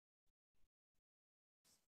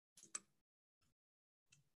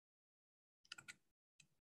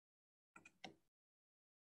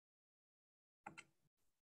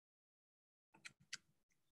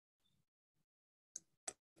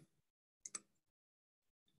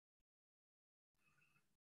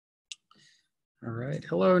All right.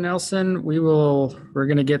 Hello, Nelson. We're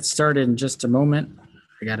going to get started in just a moment.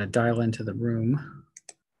 I got to dial into the room.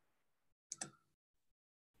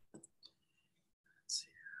 Let's see.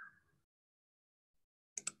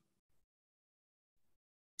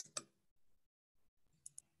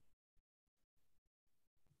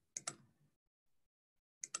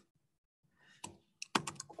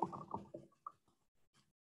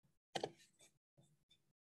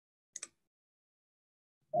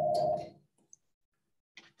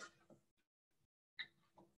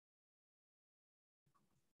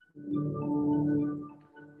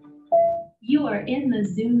 You are in the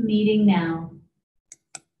Zoom meeting now.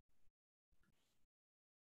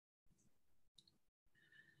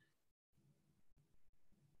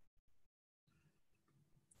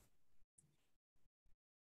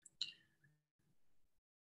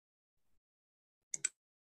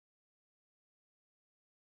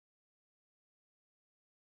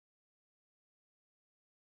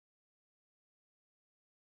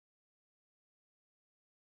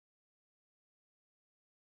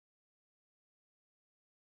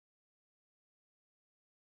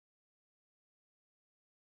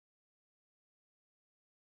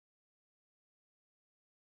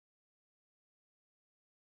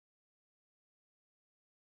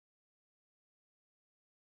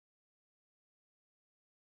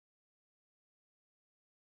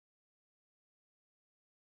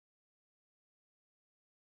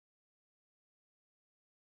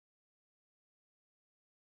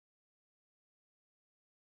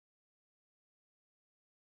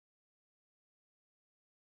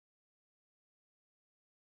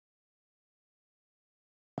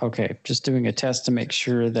 Okay, just doing a test to make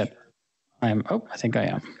sure that I think I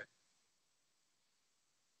am.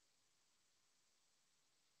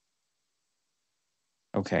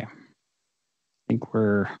 Okay. I think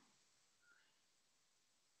we're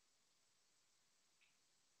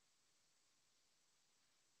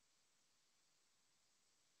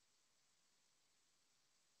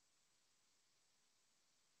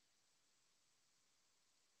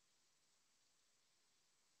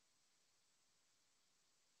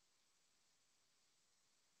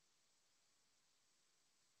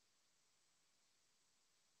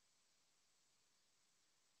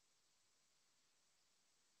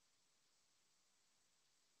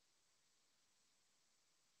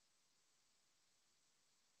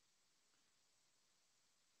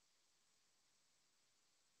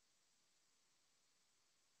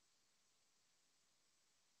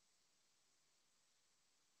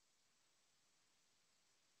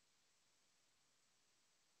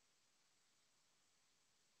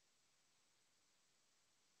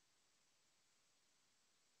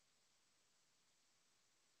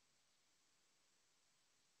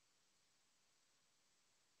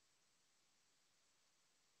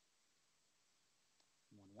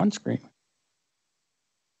one screen.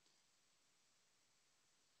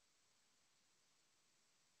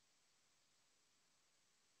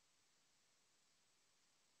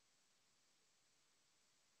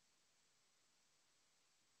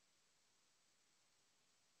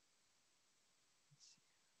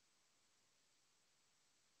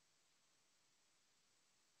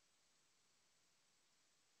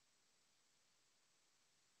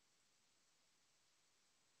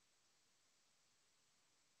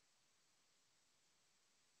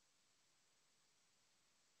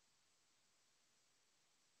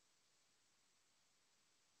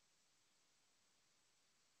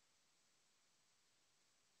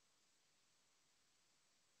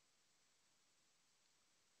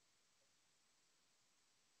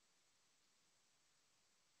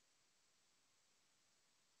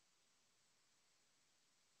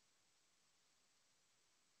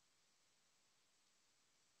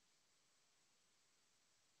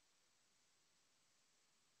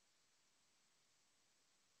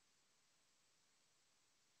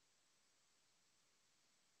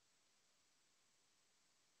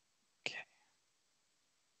 Okay.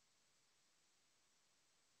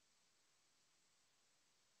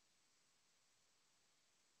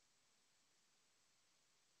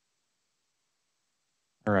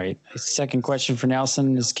 All right. The second question for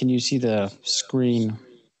Nelson is, can you see the screen?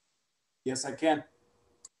 Yes, I can.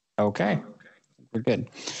 Okay. We're good.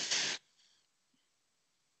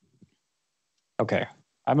 Okay.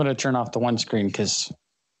 I'm going to turn off the one screen because it's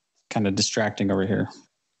kind of distracting over here.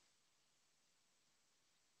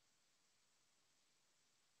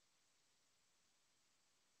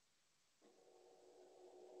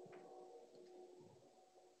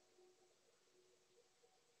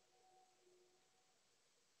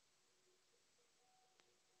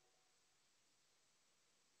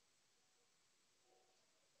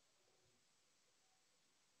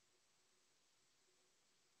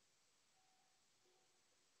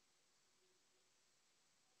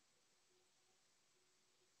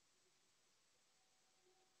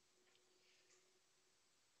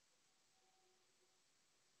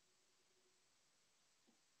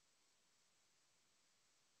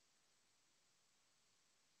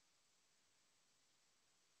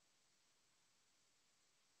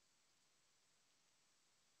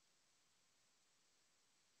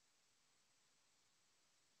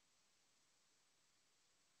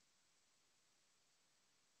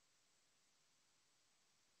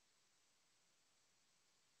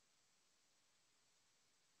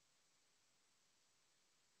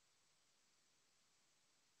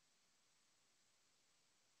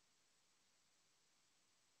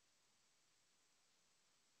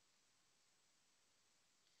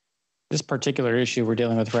 this particular issue we're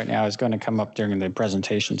dealing with right now is going to come up during the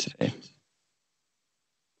presentation today.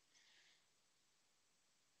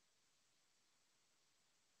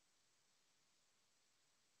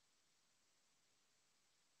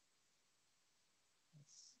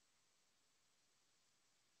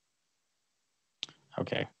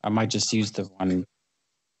 Okay, I might just use the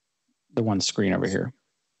one screen over here.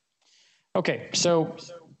 Okay, so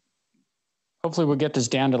hopefully we'll get this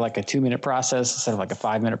down to like a 2-minute process instead of like a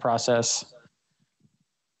 5-minute process.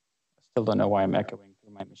 Still don't know why I'm echoing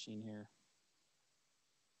through my machine here.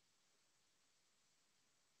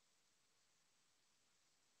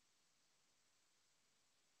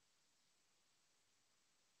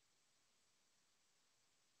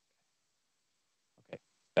 Okay,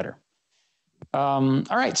 better. All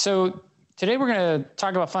right, so today we're going to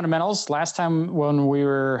talk about fundamentals. Last time when we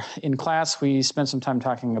were in class, we spent some time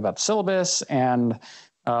talking about the syllabus and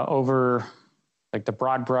over like the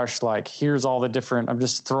broad brush, like here's all the different, I'm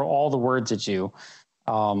just throw all the words at you.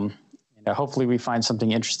 Hopefully we find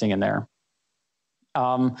something interesting in there.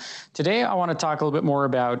 Today I want to talk a little bit more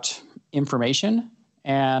about information.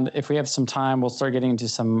 And if we have some time, we'll start getting into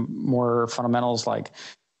some more fundamentals like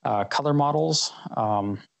color models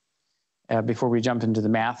before we jump into the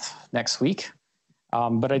math next week.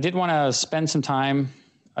 But I did want to spend some time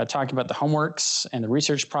talking about the homeworks and the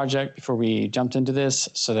research project before we jumped into this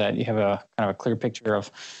so that you have a kind of a clear picture of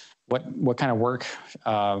what kind of work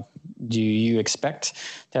do you expect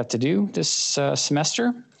to have to do this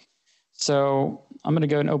semester. So I'm going to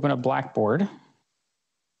go and open up Blackboard.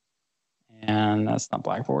 And that's not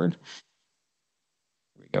Blackboard.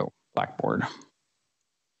 Here we go, Blackboard.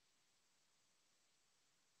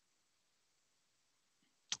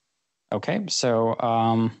 Okay, so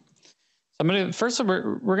I'm going to first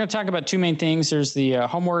we're going to talk about two main things. There's the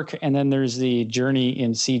homework, and then there's the Journey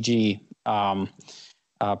in CG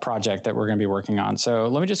project that we're going to be working on. So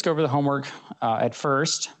let me just go over the homework at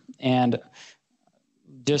first, and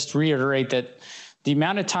just reiterate that the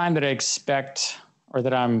amount of time that I expect or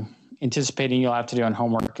that I'm anticipating you'll have to do on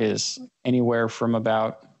homework is anywhere from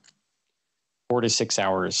about 4 to 6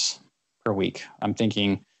 hours per week. I'm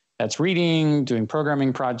thinking that's reading, doing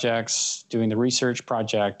programming projects, doing the research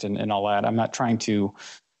project, and all that. I'm not trying to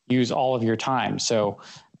use all of your time. So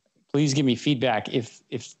please give me feedback if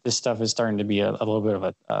this stuff is starting to be a little bit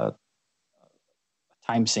of a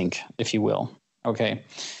time sink, if you will. Okay.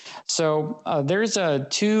 So there's 2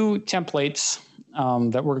 templates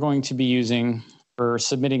that we're going to be using for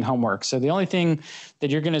submitting homework. So the only thing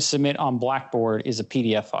that you're going to submit on Blackboard is a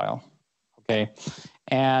PDF file. Okay.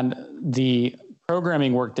 And the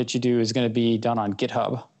programming work that you do is going to be done on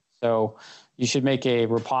GitHub. So you should make a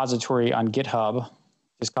repository on GitHub,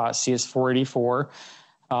 just call it CS484,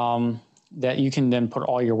 that you can then put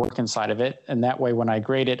all your work inside of it. And that way, when I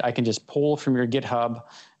grade it, I can just pull from your GitHub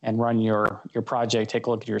and run your project, take a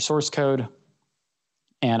look at your source code.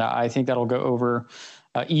 And I think that'll go over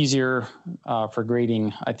easier for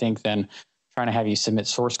grading, I think, than trying to have you submit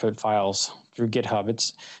source code files through GitHub.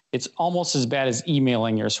 It's almost as bad as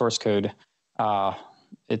emailing your source code.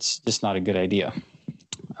 It's just not a good idea.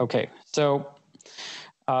 Okay, so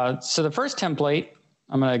the first template,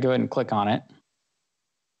 I'm going to go ahead and click on it,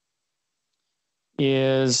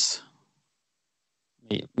 is,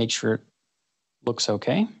 make sure it looks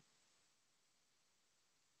okay.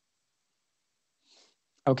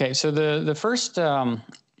 Okay, so the first,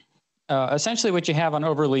 essentially what you have on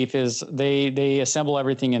Overleaf is they assemble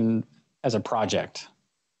everything as a project.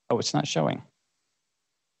 Oh, it's not showing.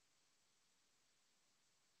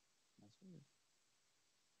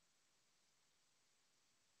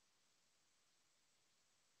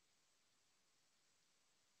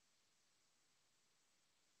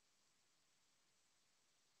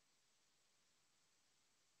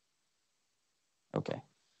 Okay.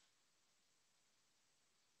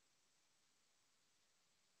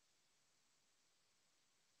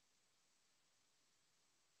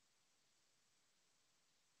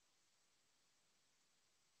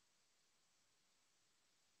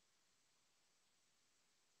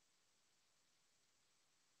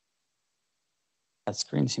 That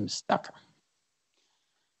screen seems stuck.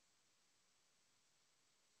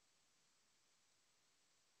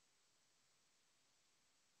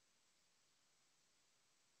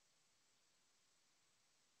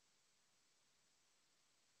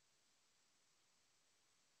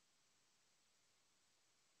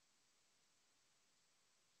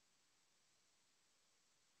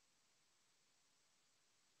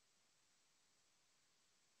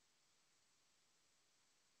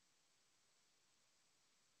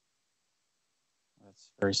 That's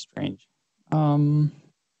very strange.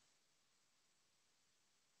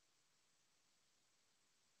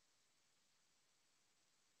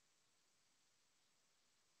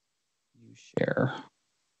 share.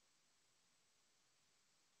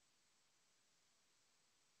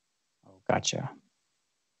 Oh, gotcha.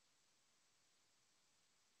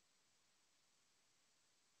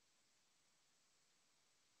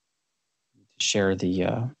 Share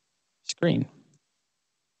the screen.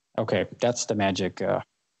 Okay, that's the magic.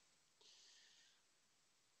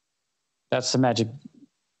 That's the magic.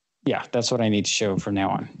 Yeah, that's what I need to show from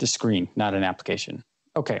now on. The screen, not an application.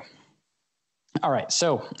 Okay. All right.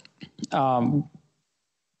 So, so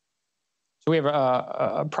we have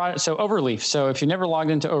a product. So Overleaf. So if you never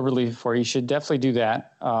logged into Overleaf before, you should definitely do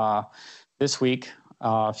that this week.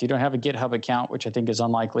 If you don't have a GitHub account, which I think is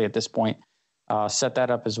unlikely at this point, set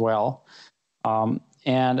that up as well.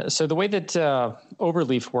 And so the way that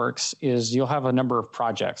Overleaf works is you'll have a number of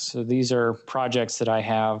projects. So these are projects that I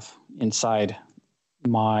have inside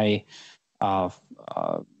my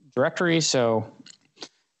directory. So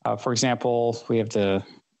for example, we have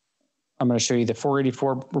I'm going to show you the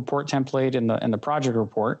 484 report template in the project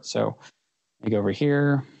report. So let me go over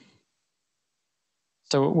here.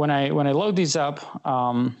 So when I load these up,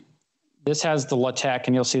 this has the LaTeX,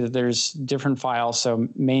 and you'll see that there's different files. So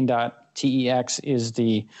main.tex is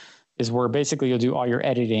where basically you'll do all your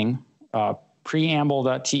editing.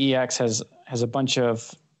 Preamble.tex has a bunch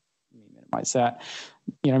of, let me minimize that.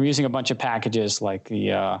 I'm using a bunch of packages like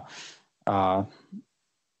the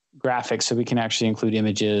graphics, so we can actually include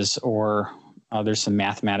images, or there's some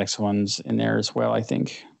mathematics ones in there as well, I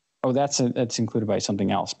think. Oh, that's included by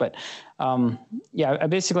something else. But yeah, I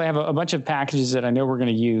basically have a bunch of packages that I know we're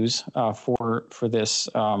going to use for this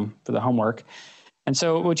for the homework. And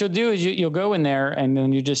so what you'll do is you'll go in there and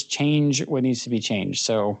then you just change what needs to be changed.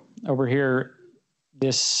 So over here,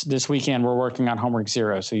 this weekend we're working on homework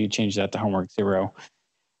 0, so you change that to homework 0.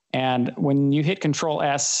 And when you hit Control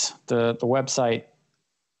S, the website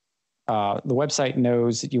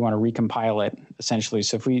knows that you want to recompile it essentially.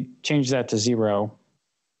 So if we change that to 0.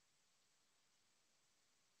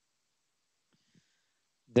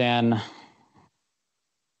 Then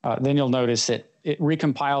you'll notice that it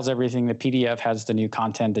recompiles everything. The PDF has the new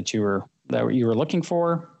content that you were looking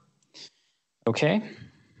for. Okay.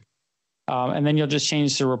 And then you'll just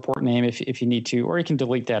change the report name if you need to, or you can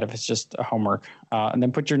delete that if it's just a homework, and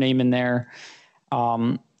then put your name in there.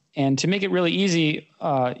 And to make it really easy,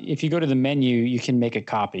 if you go to the menu, you can make a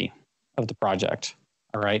copy of the project.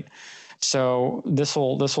 All right. So this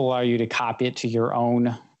will allow you to copy it to your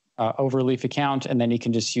own Overleaf account, and then you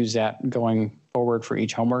can just use that going forward for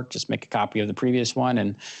each homework. Just make a copy of the previous one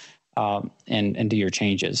and do your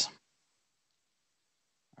changes.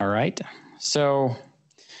 All right. So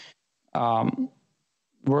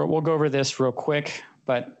we'll go over this real quick,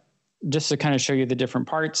 but just to kind of show you the different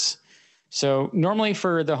parts. So normally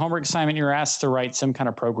for the homework assignment, you're asked to write some kind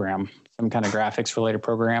of program, some kind of graphics related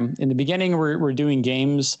program. In the beginning, we're doing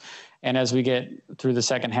games. And as we get through the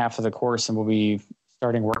second half of the course, and we'll be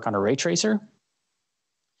starting work on a ray tracer.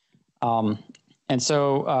 And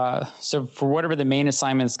so for whatever the main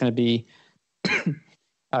assignment is going to be,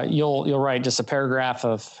 you'll write just a paragraph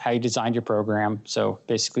of how you designed your program. So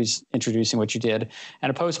basically just introducing what you did, and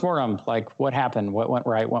a postmortem, like what happened, what went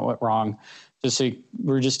right, what went wrong. Just so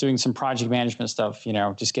we're just doing some project management stuff,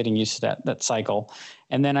 just getting used to that cycle.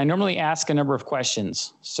 And then I normally ask a number of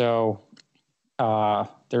questions. So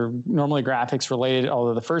they're normally graphics related,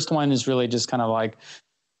 although the first one is really just kind of like,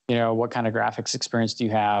 what kind of graphics experience do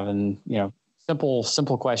you have? And,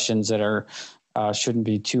 simple questions that are shouldn't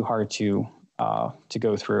be too hard to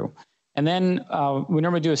go through. And then we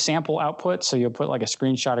normally do a sample output. So you'll put like a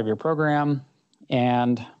screenshot of your program,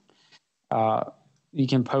 and you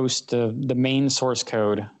can post the main source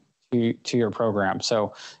code to your program.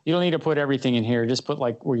 So you don't need to put everything in here. Just put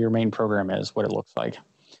like where your main program is, what it looks like.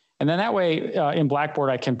 And then that way in Blackboard,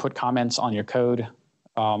 I can put comments on your code,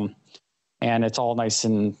 and it's all nice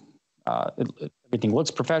and everything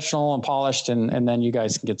looks professional and polished. And then you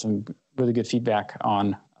guys can get some really good feedback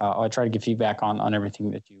on, I try to get feedback on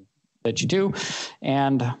everything that you do.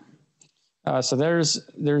 And so there's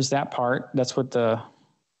that part. That's what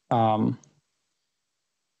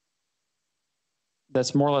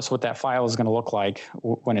that's more or less what that file is going to look like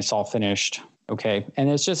when it's all finished. Okay. And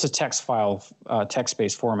it's just a text file,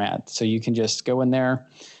 text-based format. So you can just go in there.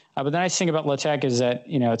 But the nice thing about LaTeX is that,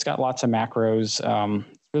 it's got lots of macros.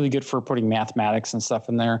 It's really good for putting mathematics and stuff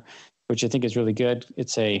in there, which I think is really good.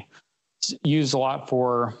 It's used a lot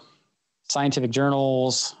for scientific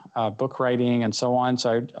journals, book writing, and so on.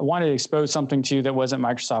 So I wanted to expose something to you that wasn't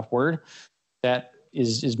Microsoft Word that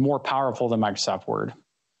is more powerful than Microsoft Word.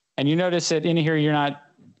 And you notice that in here, you're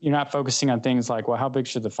not focusing on things like, well, how big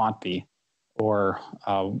should the font be? or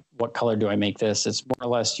what color do I make this? It's more or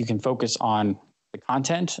less you can focus on the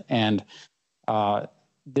content, and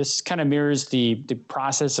this kind of mirrors the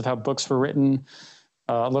process of how books were written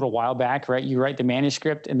a little while back, right? You write the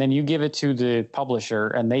manuscript and then you give it to the publisher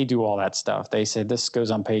and they do all that stuff. They say this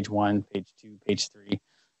goes on page 1, page 2, page 3,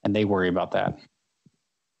 and they worry about that.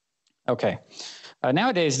 Okay.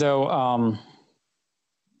 Nowadays, though,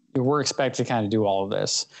 we're expected to kind of do all of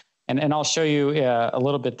this. And I'll show you a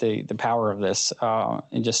little bit the power of this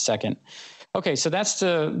in just a second. Okay, so that's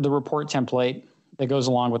the report template that goes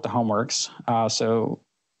along with the homeworks. So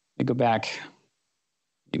let me go back,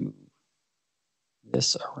 move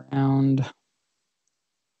this around.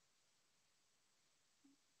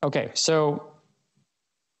 Okay, so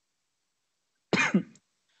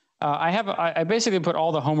I basically put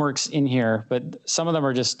all the homeworks in here, but some of them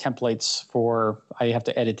are just templates for, I have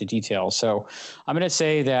to edit the details. So I'm going to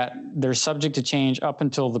say that they're subject to change up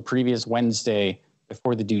until the previous Wednesday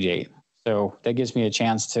before the due date. So that gives me a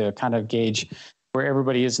chance to kind of gauge where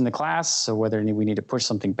everybody is in the class. So whether we need to push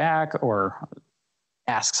something back or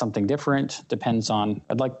ask something different depends on,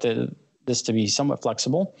 I'd like this to be somewhat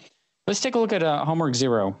flexible. Let's take a look at homework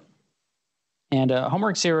 0. And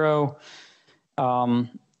homework 0,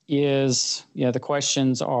 is, the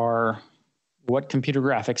questions are, what computer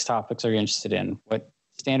graphics topics are you interested in? What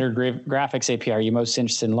standard graphics API are you most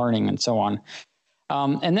interested in learning, and so on.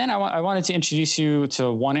 And then I wanted to introduce you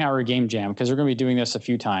to 1 hour game jam, because we're going to be doing this a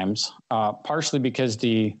few times, partially because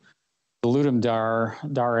the Ludum Dare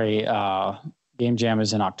game jam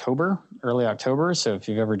is in October, early October. So if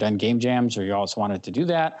you've ever done game jams or you always wanted to do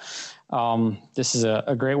that, this is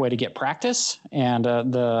a great way to get practice. And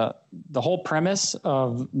the whole premise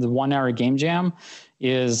of the 1 hour game jam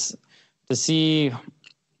is to see,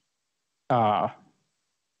 gotta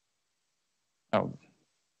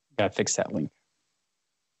fix that link.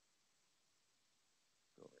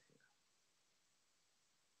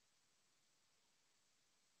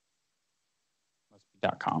 Must be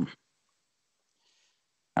 .com.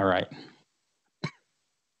 All right.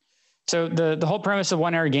 So the whole premise of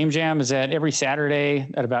 1 hour game jam is that every Saturday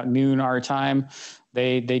at about noon our time,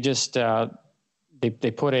 they just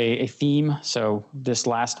they put a theme. So this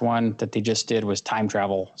last one that they just did was time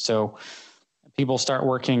travel. So people start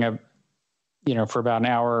working for about an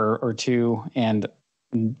hour or two and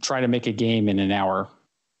try to make a game in an hour.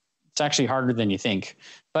 It's actually harder than you think,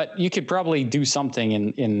 but you could probably do something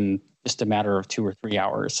in just a matter of 2 or 3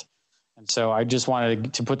 hours. And so I just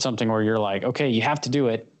wanted to put something where you're like, okay, you have to do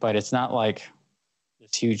it, but it's not like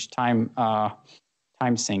this huge time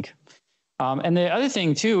sink. And the other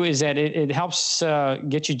thing too is that it helps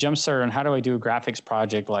get you jump started on how do I do a graphics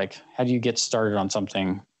project? Like, how do you get started on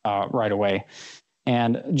something right away?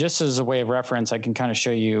 And just as a way of reference, I can kind of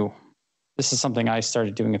show you, this is something I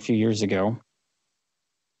started doing a few years ago.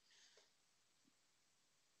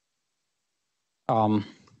 I'll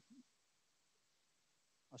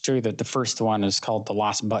show you that the first one is called the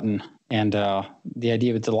lost button. And the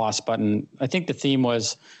idea with the lost button, I think the theme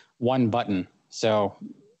was one button. So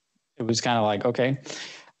it was kind of like, okay.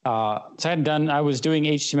 So I was doing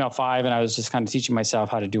HTML5 and I was just kind of teaching myself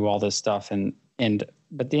how to do all this stuff. And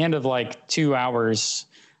at the end of like 2 hours,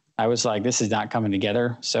 I was like, this is not coming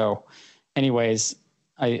together. So anyways,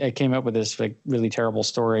 I came up with this like really terrible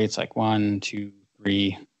story. It's like 1, 2,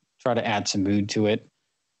 3, try to add some mood to it.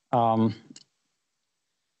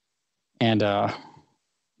 And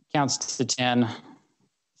counts to 10.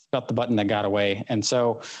 It's about the button that got away. And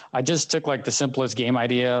so I just took like the simplest game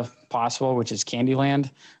idea possible, which is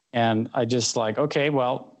Candyland. And I just like, okay,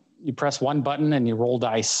 well, you press one button and you roll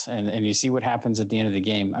dice and you see what happens at the end of the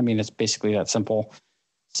game. I mean, it's basically that simple.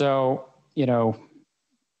 So,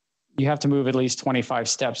 you have to move at least 25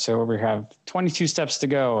 steps. So we have 22 steps to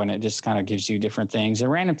go, and it just kind of gives you different things.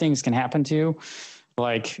 And random things can happen to you.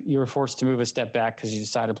 Like you were forced to move a step back because you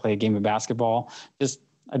decided to play a game of basketball.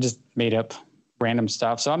 I just made up random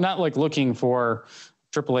stuff. So I'm not like looking for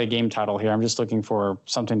AAA game title here. I'm just looking for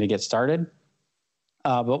something to get started.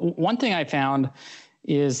 But one thing I found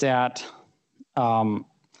is that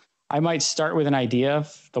I might start with an idea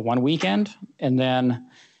the one weekend and then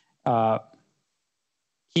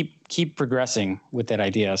keep progressing with that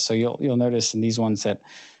idea. So you'll notice in these ones that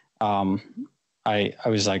I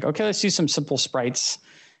was like, okay, let's do some simple sprites.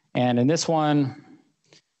 And in this one,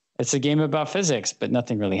 it's a game about physics, but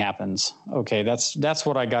nothing really happens. Okay, that's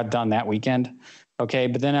what I got done that weekend. Okay,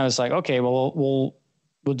 but then I was like, okay, well,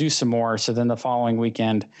 we'll do some more. So then the following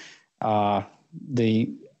weekend, the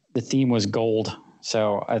theme was gold.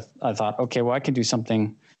 So I thought, okay, well, I can do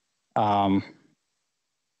something.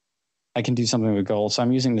 I can do something with gold. So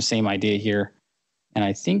I'm using the same idea here, and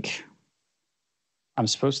I think I'm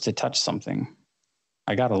supposed to touch something.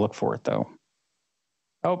 I got to look for it though.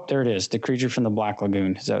 Oh, there it is. The creature from the Black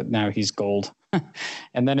Lagoon. So now he's gold.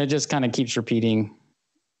 And then it just kind of keeps repeating.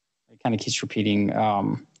 It kind of keeps repeating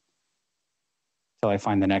until I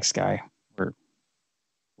find the next guy or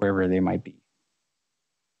wherever they might be.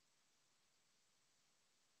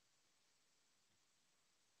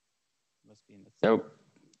 Must be in the. Oh,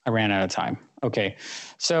 I ran out of time. Okay.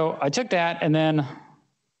 So I took that and then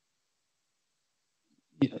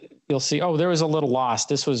you'll see, oh, there was a little loss.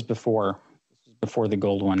 This was before the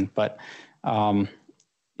gold one, but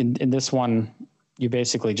in this one, you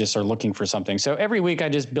basically just are looking for something. So every week I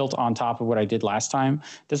just built on top of what I did last time.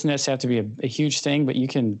 Doesn't necessarily have to be a huge thing, but you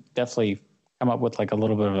can definitely come up with like a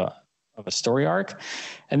little bit of a story arc.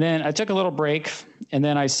 And then I took a little break and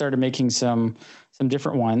then I started making some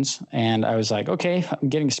different ones. And I was like, okay, I'm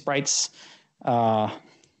getting sprites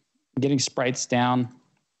down.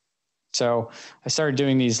 So I started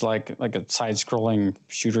doing these like a side-scrolling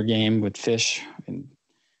shooter game with fish and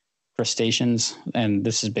crustaceans. And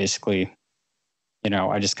this is basically,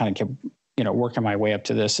 I just kind of kept, working my way up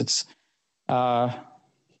to this. It's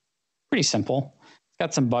pretty simple. It's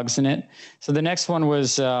got some bugs in it. So the next one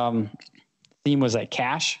was, theme was like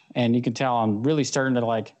cash. And you can tell I'm really starting to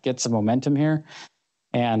like get some momentum here.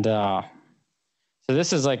 And so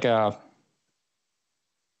this is like it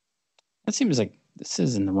seems like this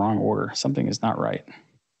is in the wrong order. Something is not right.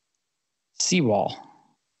 Seawall.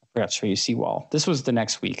 I forgot to show you seawall. This was the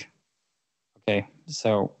next week. Okay,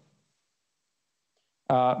 so,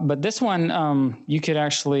 but this one, you could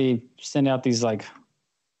actually send out these like,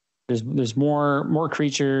 there's more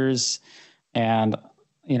creatures, and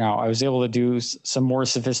I was able to do some more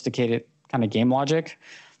sophisticated kind of game logic.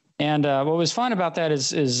 And what was fun about that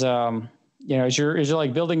is as you're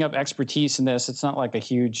like building up expertise in this, it's not like a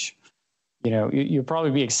huge. You'll probably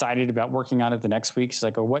be excited about working on it the next week. It's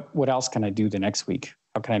like, oh, what else can I do the next week?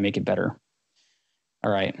 How can I make it better?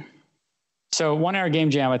 All right. So 1 hour game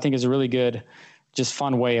jam, I think, is a really good, just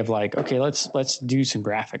fun way of like, okay, let's do some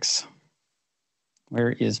graphics. Where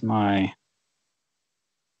is my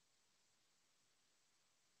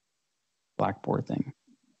Blackboard thing?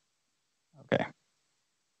 Okay.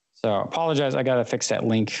 So apologize. I got to fix that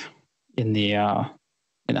link in the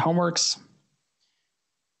homeworks.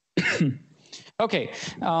 Okay,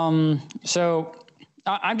 so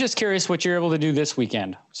I'm just curious what you're able to do this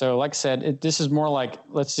weekend. So like I said, this is more like,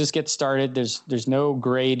 let's just get started. There's no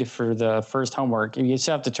grade for the first homework. You just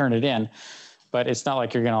have to turn it in, but it's not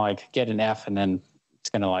like you're going to like get an F and then it's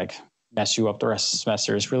going to like mess you up the rest of the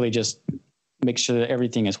semester. It's really just make sure that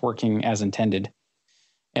everything is working as intended.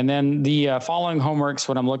 And then the following homeworks,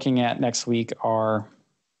 what I'm looking at next week are,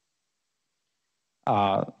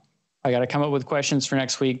 I got to come up with questions for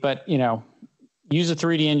next week, but use a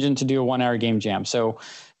 3D engine to do a 1 hour game jam. So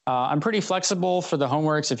I'm pretty flexible for the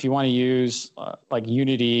homeworks. If you want to use like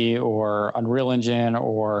Unity or Unreal Engine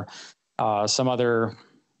or some other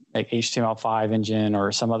like HTML5 engine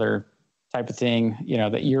or some other type of thing,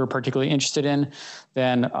 that you're particularly interested in,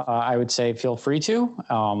 then I would say feel free to.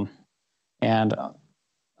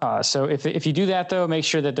 So if you do that though, make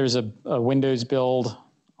sure that there's a Windows build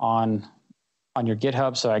on your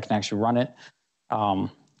GitHub so I can actually run it.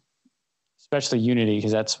 Especially Unity,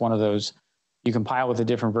 because that's one of those you compile with a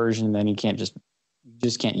different version, and then you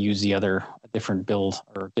just can't use the other different build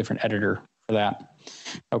or different editor for that.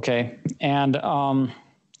 Okay, and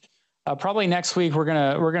probably next week we're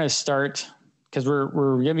gonna start because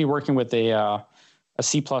we're gonna be working with a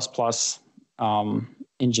C++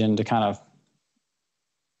 engine to kind of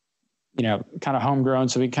homegrown,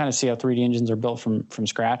 so we kind of see how 3D engines are built from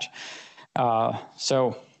scratch.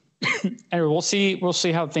 So anyway, we'll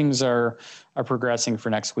see how things are progressing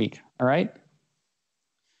for next week. All right.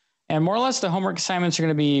 And more or less the homework assignments are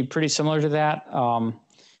going to be pretty similar to that. We're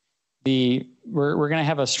going to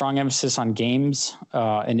have a strong emphasis on games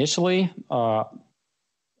initially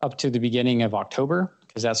up to the beginning of October,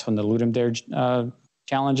 because that's when the Ludum Dare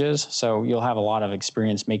challenge is. So you'll have a lot of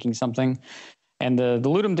experience making something. And the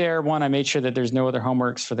Ludum Dare one, I made sure that there's no other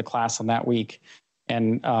homeworks for the class on that week.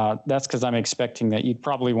 And that's because I'm expecting that you'd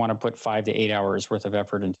probably want to put 5 to 8 hours worth of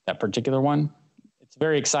effort into that particular one. It's a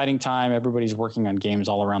very exciting time. Everybody's working on games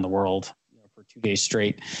all around the world for 2 days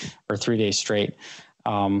straight or 3 days straight.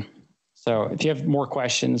 So if you have more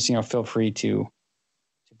questions, feel free to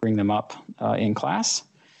bring them up in class.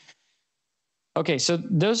 Okay, so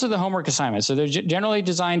those are the homework assignments. So they're generally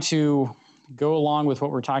designed to go along with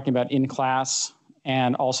what we're talking about in class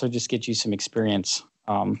and also just get you some experience.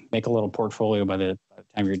 Make a little portfolio by the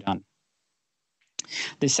time you're done.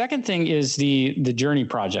 The second thing is the journey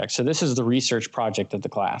project. So this is the research project of the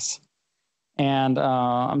class. And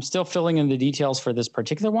I'm still filling in the details for this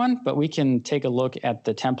particular one, but we can take a look at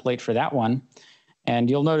the template for that one. And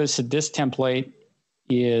you'll notice that this template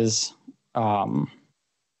is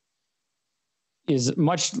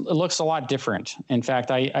much, it looks a lot different. In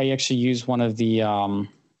fact, I actually use one of the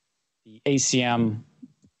ACM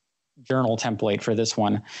journal template for this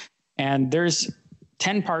one. And there's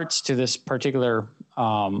 10 parts to this particular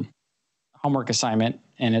homework assignment,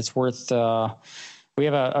 and it's worth, we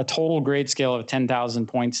have a total grade scale of 10,000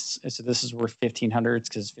 points. So this is worth 1,500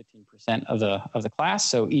 because 15% of the class.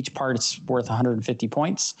 So each part is worth 150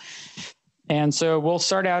 points. And so we'll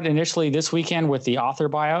start out initially this weekend with the author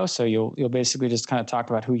bio. So you'll basically just kind of talk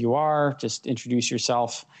about who you are, just introduce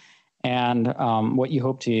yourself, and what you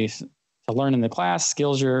hope to learn in the class,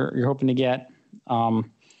 skills you're hoping to get,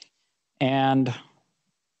 and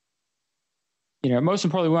most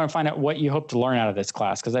importantly, we want to find out what you hope to learn out of this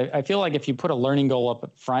class, because I feel like if you put a learning goal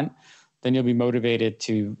up front, then you'll be motivated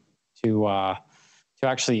to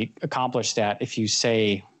actually accomplish that. If you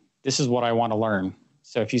say, this is what I want to learn.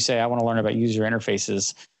 So if you say, I want to learn about user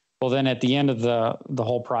interfaces, well, then at the end of the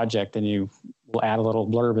whole project, then you will add a little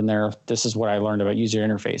blurb in there. This is what I learned about user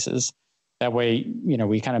interfaces. That way,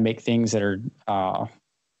 we kind of make things that are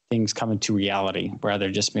things come into reality, rather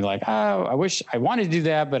than just be like, oh, I wish I wanted to do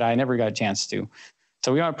that, but I never got a chance to.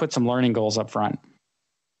 So we want to put some learning goals up front.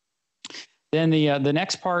 Then the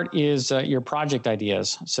next part is your project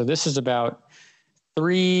ideas. So this is about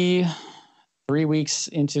three weeks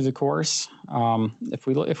into the course. If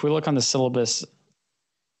we look on the syllabus,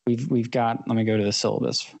 we've got, let me go to the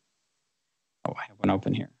syllabus. Oh, I have one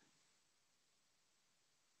open here.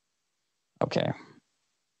 Okay.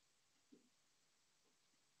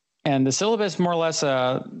 And the syllabus, more or less,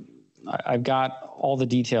 I've got all the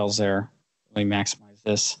details there. Let me maximize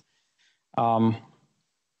this.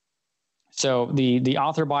 So the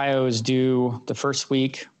author bio is due the first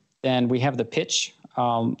week. Then we have the pitch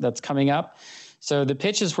that's coming up. So the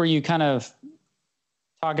pitch is where you kind of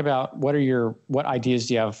talk about what ideas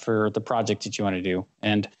do you have for the project that you want to do.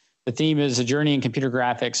 And the theme is a journey in computer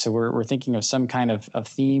graphics. So we're thinking of some kind of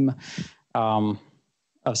theme of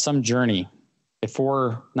some journey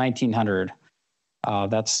before 1900.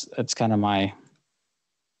 That's kind of my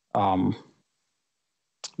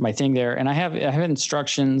my thing there. And I have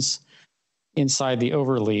instructions inside the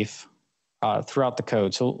overleaf throughout the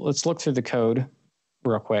code. So let's look through the code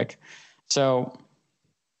real quick. So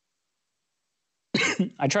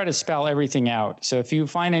I try to spell everything out. So if you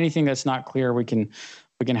find anything that's not clear, we can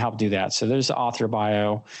help do that. So there's the author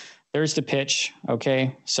bio. There's the pitch.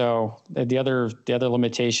 Okay. So the other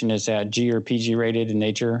limitation is that G or PG rated in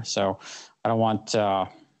nature. So I don't want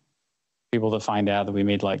people to find out that we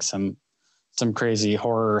made like some crazy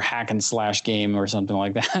horror hack and slash game or something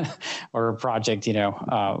like that, or a project. We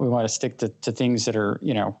want to stick to things that are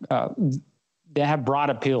that have broad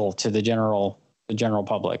appeal to the general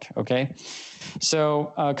public. Okay.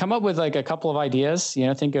 So come up with like a couple of ideas.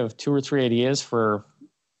 Think of 2 or 3 ideas for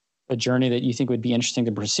a journey that you think would be interesting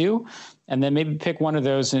to pursue, and then maybe pick one of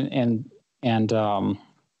those and kind of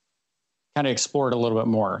explore it a little bit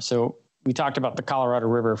more. So we talked about the Colorado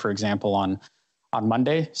River, for example, on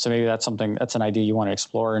Monday. So maybe that's an idea you want to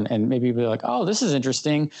explore, and maybe be like, oh, this is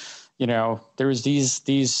interesting. There's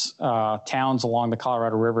these towns along the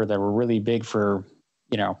Colorado River that were really big for,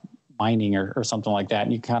 mining or something like that.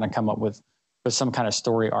 And you kind of come up with some kind of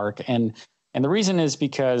story arc. And the reason is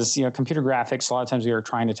because, computer graphics, a lot of times we are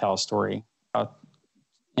trying to tell a story.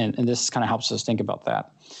 And this kind of helps us think about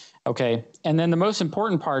that. Okay. And then the most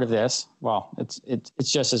important part of this, well, it's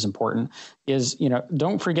just as important, is,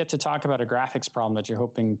 don't forget to talk about a graphics problem that you're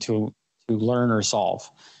hoping to learn or solve.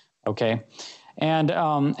 Okay. And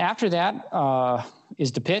after that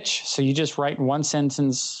is the pitch. So you just write one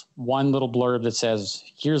sentence, one little blurb that says,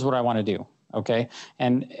 here's what I want to do. Okay.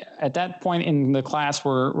 And at that point in the class,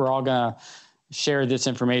 we're all going to share this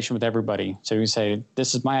information with everybody. So you say,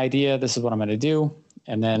 this is my idea. This is what I'm going to do.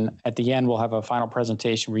 And then at the end, we'll have a final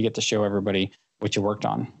presentation where you get to show everybody what you worked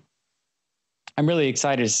on. I'm really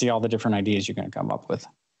excited to see all the different ideas you're going to come up with.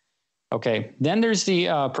 Okay. Then there's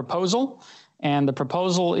the proposal. And the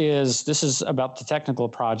proposal this is about the technical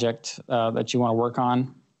project that you want to work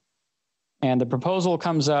on. And the proposal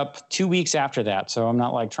comes up 2 weeks after that. So I'm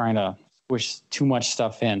not like trying to squish too much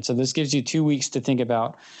stuff in. So this gives you 2 weeks to think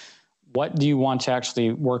about what do you want to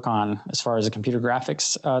actually work on as far as a computer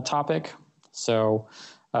graphics topic. So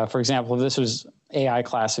for example, if this was AI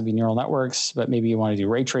class, it'd be neural networks, but maybe you want to do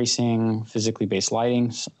ray tracing, physically based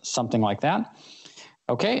lighting, something like that.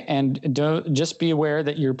 Okay, and just be aware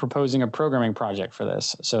that you're proposing a programming project for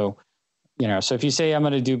this. So, so if you say I'm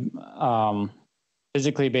going to do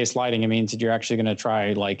physically based lighting, it means that you're actually going to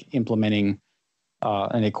try like implementing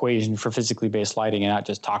an equation for physically based lighting and not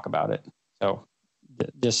just talk about it. So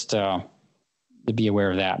just to be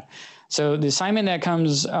aware of that. So the assignment that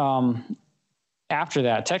comes after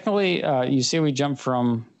that, technically, you see we jump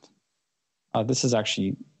from, this is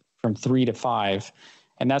actually from 3 to 5,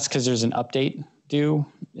 and that's because there's an update due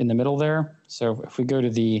in the middle there. So if we go to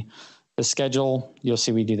the schedule, you'll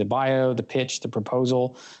see we do the bio, the pitch, the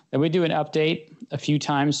proposal. Then we do an update a few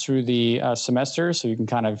times through the semester, so you can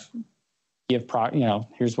kind of give,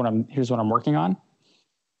 here's what I'm working on.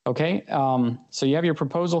 Okay, so you have your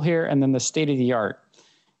proposal here, and then the state of the art.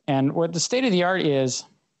 And what the state of the art is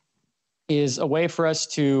a way for us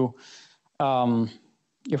to, if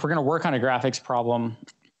we're going to work on a graphics problem,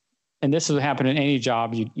 and this would happen in any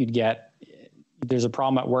job you'd get, there's a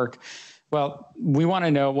problem at work. Well, we want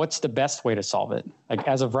to know what's the best way to solve it. Like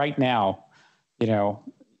as of right now,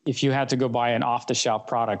 if you had to go buy an off-the-shelf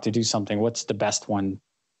product to do something, what's the best one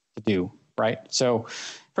to do, right? So,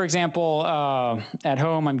 for example, at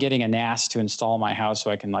home, I'm getting a NAS to install my house so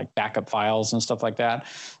I can like back up files and stuff like that.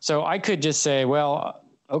 So I could just say, well,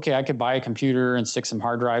 okay, I could buy a computer and stick some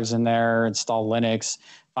hard drives in there, install Linux,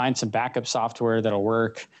 find some backup software that'll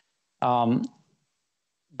work.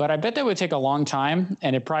 But I bet that would take a long time,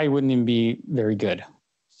 and it probably wouldn't even be very good.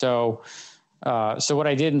 So what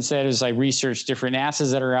I did instead is I researched different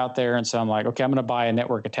NASs that are out there, and so I'm like, okay, I'm going to buy a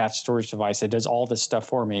network attached storage device that does all this stuff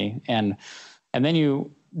for me, and then you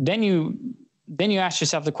ask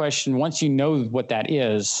yourself the question: once you know what that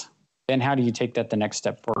is, then how do you take that the next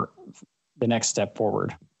step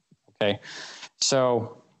forward? Okay,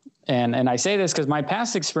 so and I say this because my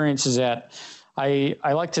past experience is that I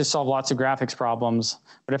like to solve lots of graphics problems,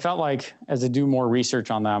 but it felt like as I do more research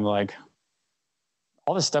on them, like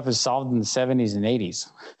all this stuff is solved in the 70s and 80s.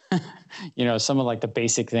 Some of like the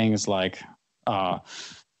basic things like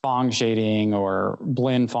Phong shading or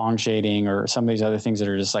blend Phong shading or some of these other things that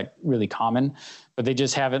are just like really common, but they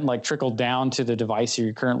just haven't like trickled down to the device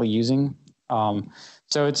you're currently using.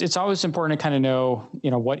 So it's always important to kind of know,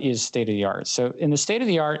 what is state of the art. So in the state of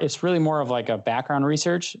the art, it's really more of like a background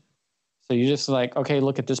research. So you just like, okay,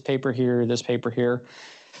 look at this paper here, this paper here.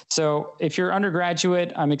 So if you're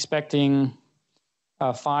undergraduate, I'm expecting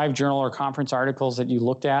 5 journal or conference articles that you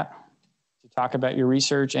looked at to talk about your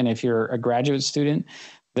research. And if you're a graduate student,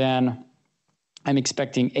 then I'm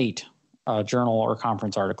expecting 8 journal or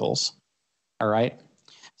conference articles. All right.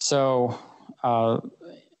 So, and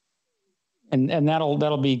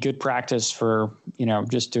that'll be good practice for,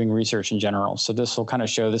 just doing research in general. So this will kind of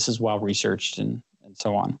show this is well researched and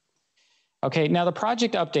so on. Okay, now the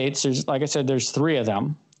project updates, like I said, there's 3 of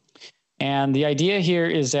them. And the idea here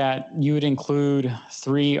is that you would include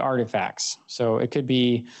 3 artifacts. So it could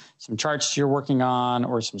be some charts you're working on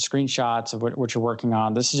or some screenshots of what you're working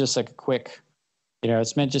on. This is just like a quick,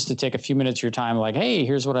 it's meant just to take a few minutes of your time, like, hey,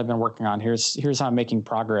 here's what I've been working on. Here's how I'm making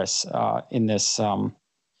progress in this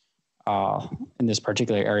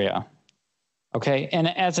particular area. Okay, and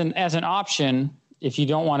as an option, if you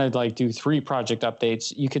don't want to like do 3 project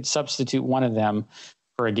updates, you could substitute one of them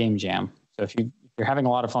for a game jam. So if you're having a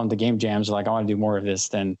lot of fun with the game jams, like I want to do more of this,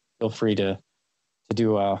 then feel free to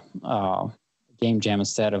do a game jam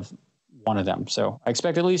instead of one of them. So I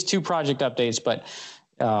expect at least 2 project updates, but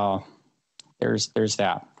there's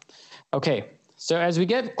that. Okay, so as we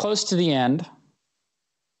get close to the end,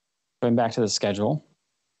 going back to the schedule,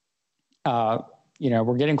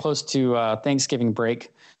 we're getting close to Thanksgiving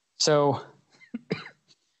break. So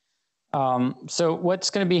what's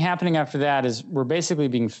going to be happening after that is we'll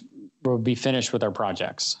be finished with our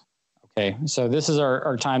projects. Okay. So this is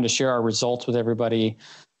our time to share our results with everybody,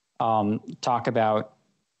 talk about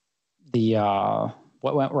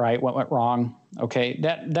what went right, what went wrong. Okay.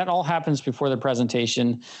 That all happens before the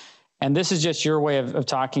presentation. And this is just your way of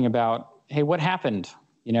talking about, hey, what happened?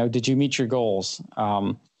 Did you meet your goals?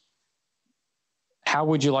 How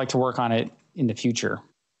would you like to work on it in the future?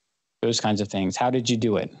 Those kinds of things. How did you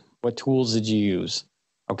do it? What tools did you use?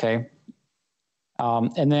 Okay.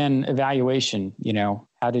 And then evaluation,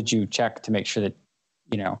 how did you check to make sure that,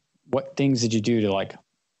 what things did you do to like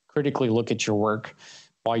critically look at your work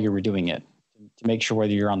while you were doing it to make sure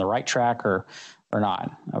whether you're on the right track or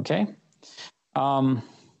not. Okay. And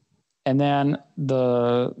then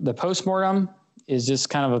the postmortem is just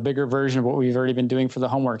kind of a bigger version of what we've already been doing for the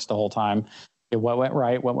homeworks the whole time. What went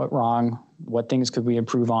right? What went wrong? What things could we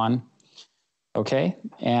improve on? Okay.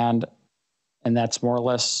 And that's more or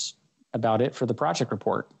less about it for the project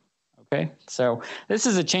report. Okay. So this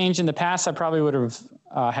is a change. In the past, I probably would have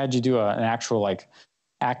had you do an actual like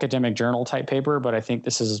academic journal type paper, but I think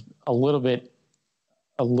this is a little bit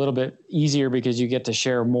a little bit easier because you get to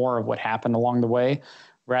share more of what happened along the way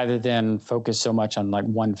rather than focus so much on like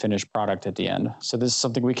one finished product at the end. So this is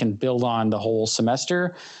something we can build on the whole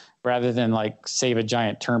semester rather than like save a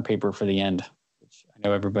giant term paper for the end, which I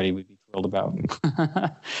know everybody would be thrilled about.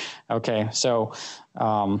 Okay, so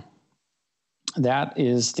that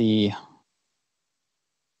is the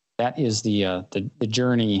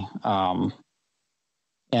journey.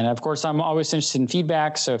 And of course, I'm always interested in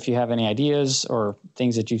feedback. So if you have any ideas or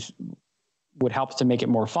things that you would help to make it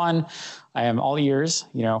more fun, I am all ears.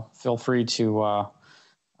 Feel free to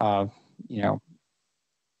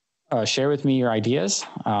share with me your ideas.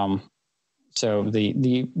 So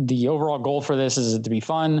the overall goal for this is to be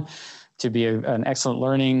fun, to be an excellent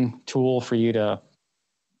learning tool for you to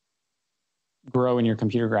grow in your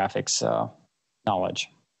computer graphics knowledge.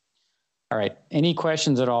 All right. Any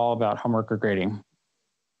questions at all about homework or grading?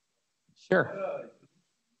 Sure.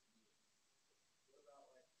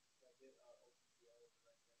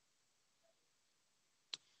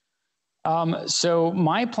 So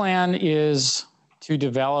my plan is to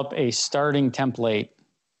develop a starting template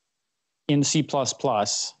in C++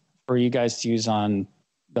 for you guys to use on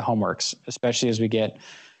the homeworks, especially as we get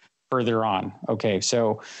further on. Okay,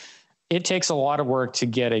 so it takes a lot of work to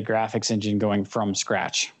get a graphics engine going from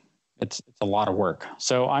scratch. It's a lot of work.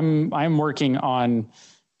 So I'm working on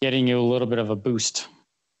getting you a little bit of a boost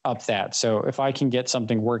up that. So if I can get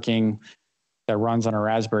something working that runs on a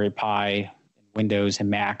Raspberry Pi, Windows and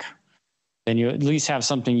Mac, then you at least have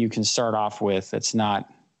something you can start off with that's not,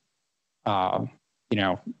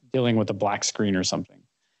 dealing with a black screen or something.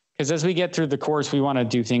 Because as we get through the course, we want to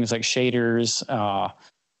do things like shaders,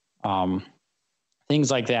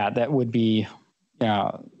 things like that. That would be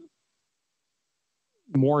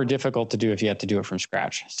more difficult to do if you have to do it from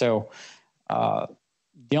scratch. So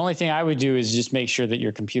the only thing I would do is just make sure that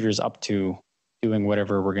your computer's up to doing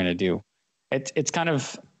whatever we're going to do. It's kind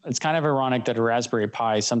of ironic that a Raspberry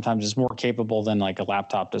Pi sometimes is more capable than like a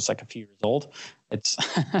laptop that's like a few years old. It's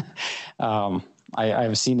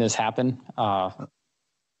I've seen this happen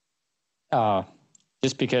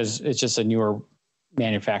just because it's just a newer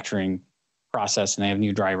manufacturing process and they have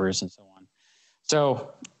new drivers and so on.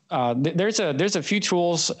 So there's a few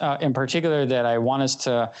tools in particular that I want us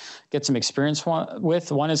to get some experience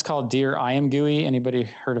with. One is called Dear IMGUI. Anybody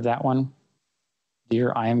heard of that one?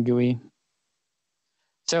 Dear IMGUI.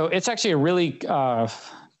 So it's actually a really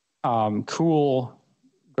cool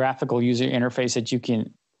graphical user interface that you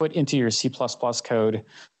can put into your C++ code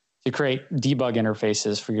to create debug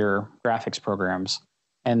interfaces for your graphics programs.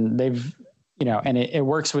 And they've, and it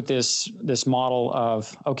works with this model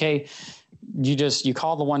of, okay, you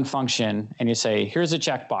call the one function and you say, here's a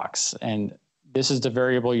checkbox, and this is the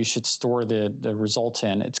variable you should store the result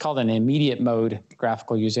in. It's called an immediate mode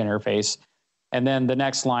graphical user interface. And then the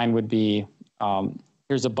next line would be,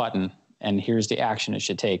 here's a button and here's the action it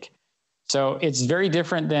should take. So it's very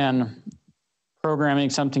different than programming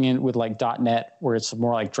something in with like .NET, where it's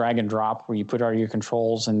more like drag and drop, where you put all your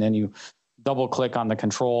controls and then you double click on the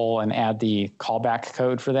control and add the callback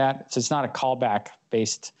code for that. So it's not a callback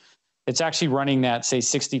based. It's actually running that, say,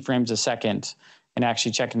 60 frames a second and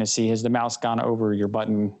actually checking to see, has the mouse gone over your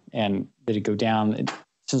button and did it go down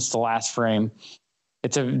since the last frame?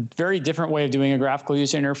 It's a very different way of doing a graphical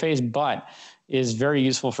user interface, but is very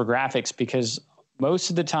useful for graphics because most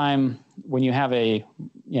of the time when you have a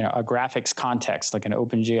graphics context, like an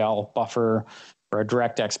OpenGL buffer or a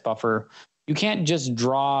DirectX buffer, you can't just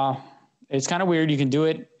draw. It's kind of weird. You can do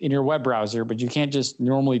it in your web browser, but you can't just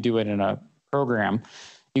normally do it in a program.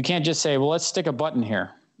 You can't just say, well, let's stick a button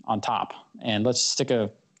here on top and let's stick a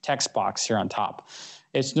text box here on top.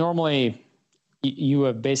 It's normally, you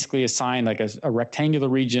have basically assigned like a rectangular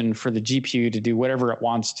region for the GPU to do whatever it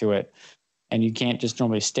wants to it. And you can't just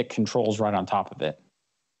normally stick controls right on top of it.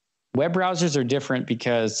 Web browsers are different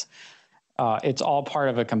because it's all part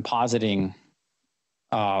of a compositing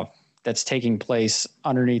that's taking place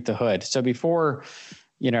underneath the hood. So before,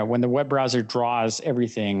 when the web browser draws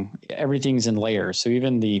everything's in layers. So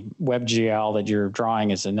even the WebGL that you're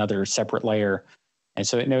drawing is another separate layer. And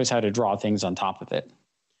so it knows how to draw things on top of it.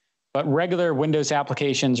 But regular Windows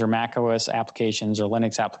applications or Mac OS applications or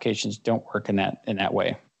Linux applications don't work in that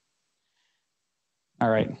way. All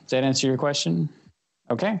right, does that answer your question?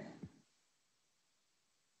 Okay.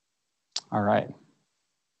 All right.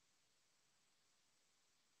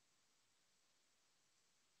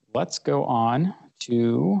 Let's go on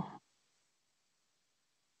to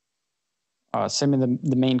some of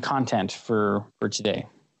the main content for today.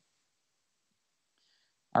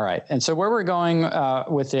 All right, and so where we're going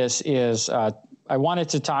with this is I wanted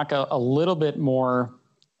to talk a little bit more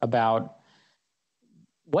about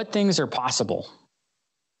what things are possible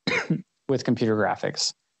with computer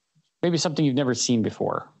graphics. Maybe something you've never seen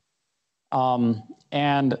before.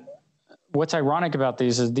 And what's ironic about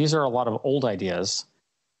these is these are a lot of old ideas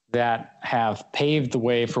that have paved the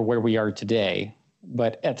way for where we are today,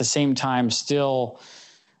 but at the same time still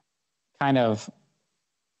kind of,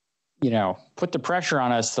 put the pressure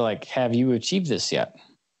on us to like, have you achieved this yet?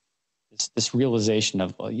 This realization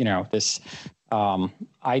of, this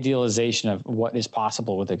idealization of what is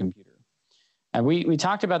possible with a computer. And we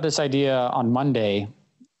talked about this idea on Monday.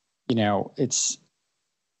 It's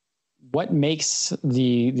what makes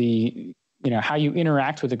the how you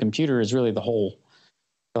interact with a computer is really the whole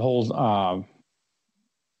the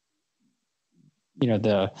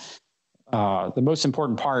most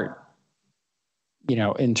important part,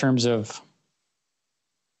 in terms of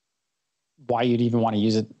why you'd even want to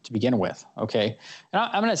use it to begin with. Okay. And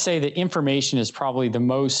I'm going to say that information is probably the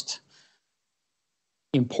most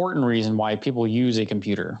important reason why people use a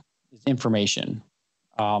computer is information.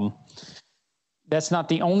 That's not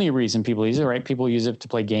the only reason people use it, right? People use it to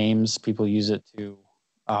play games. People use it to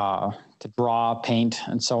draw, paint,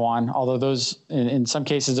 and so on. Although those, in some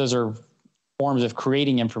cases, those are forms of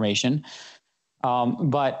creating information.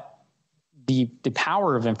 But the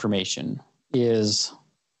power of information is,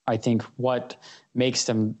 I think, what makes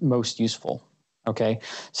them most useful. Okay.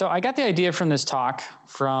 So I got the idea from this talk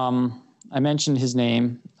from, I mentioned his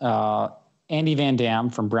name, Andy Van Dam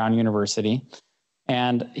from Brown University.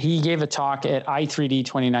 And he gave a talk at i3D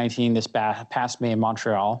 2019 this past May in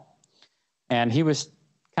Montreal. And he was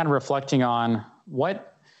kind of reflecting on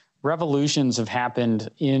what revolutions have happened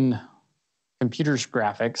in computer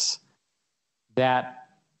graphics that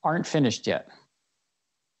aren't finished yet.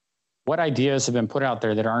 What ideas have been put out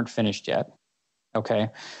there that aren't finished yet? Okay.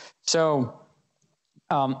 So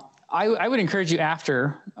I would encourage you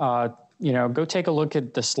after, go take a look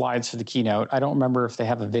at the slides for the keynote. I don't remember if they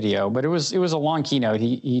have a video, but it was a long keynote.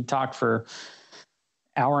 He talked for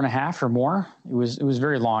an hour and a half or more. It was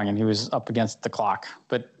very long, and he was up against the clock.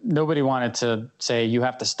 But nobody wanted to say you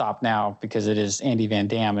have to stop now because it is Andy Van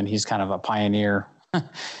Dam and he's kind of a pioneer.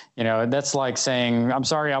 That's like saying, I'm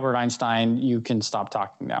sorry, Albert Einstein, you can stop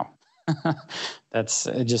talking now.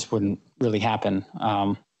 It just wouldn't really happen.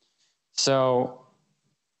 I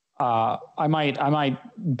might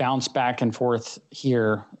bounce back and forth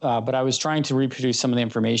here, but I was trying to reproduce some of the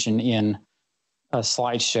information in a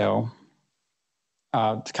slideshow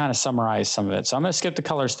to kind of summarize some of it. So I'm going to skip the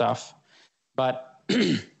color stuff, but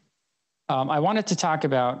I wanted to talk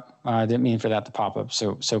about, I didn't mean for that to pop up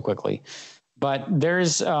so quickly, but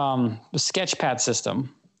there's the Sketchpad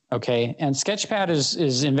system. Okay. And Sketchpad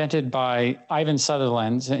is invented by Ivan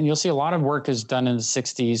Sutherland, and you'll see a lot of work is done in the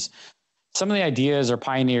 60s. Some of the ideas are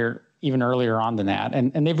pioneered even earlier on than that.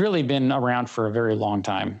 And they've really been around for a very long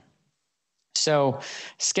time. So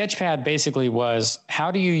Sketchpad basically was,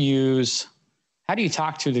 how do you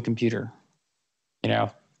talk to the computer?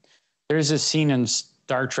 There's this scene in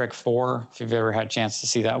Star Trek 4, if you've ever had a chance to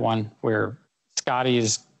see that one, where Scotty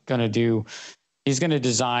is going to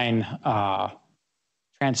design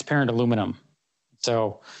transparent aluminum.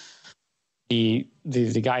 So the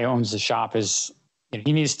guy who owns the shop is,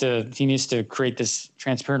 he needs to create this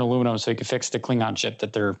transparent aluminum so he can fix the Klingon ship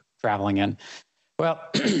that they're traveling in. Well,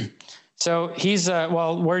 so he's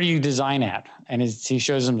where do you design at? And he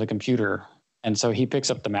shows him the computer, and so he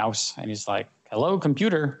picks up the mouse and he's like, "Hello,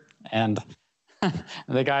 computer," and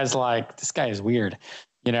the guy's like, "This guy is weird,"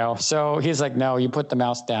 So he's like, "No, you put the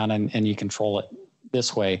mouse down and you control it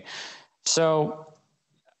this way." So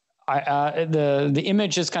the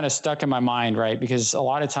image is kind of stuck in my mind, right? Because a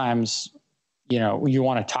lot of times, you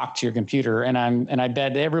want to talk to your computer, and I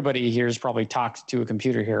bet everybody here has probably talked to a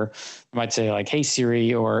computer here. You might say like, "Hey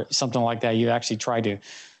Siri," or something like that. You actually try to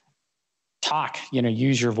talk,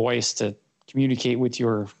 use your voice to communicate with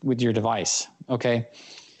your device. Okay.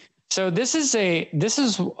 So this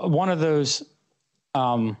is one of those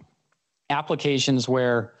applications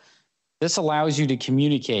where this allows you to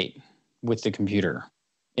communicate with the computer.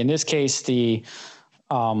 In this case, they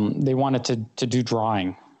wanted to do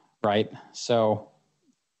drawing, right? So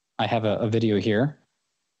I have a video here,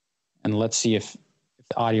 and let's see if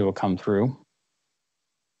the audio will come through.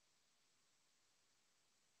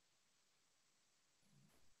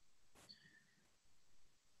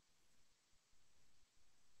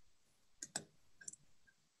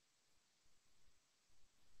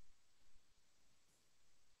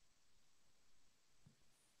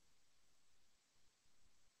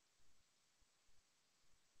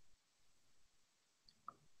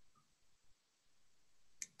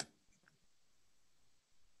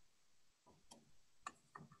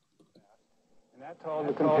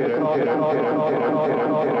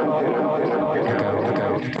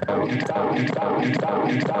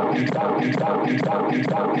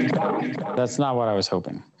 That's not what I was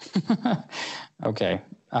hoping. Okay.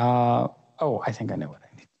 Oh, I think I know what I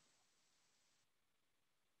need.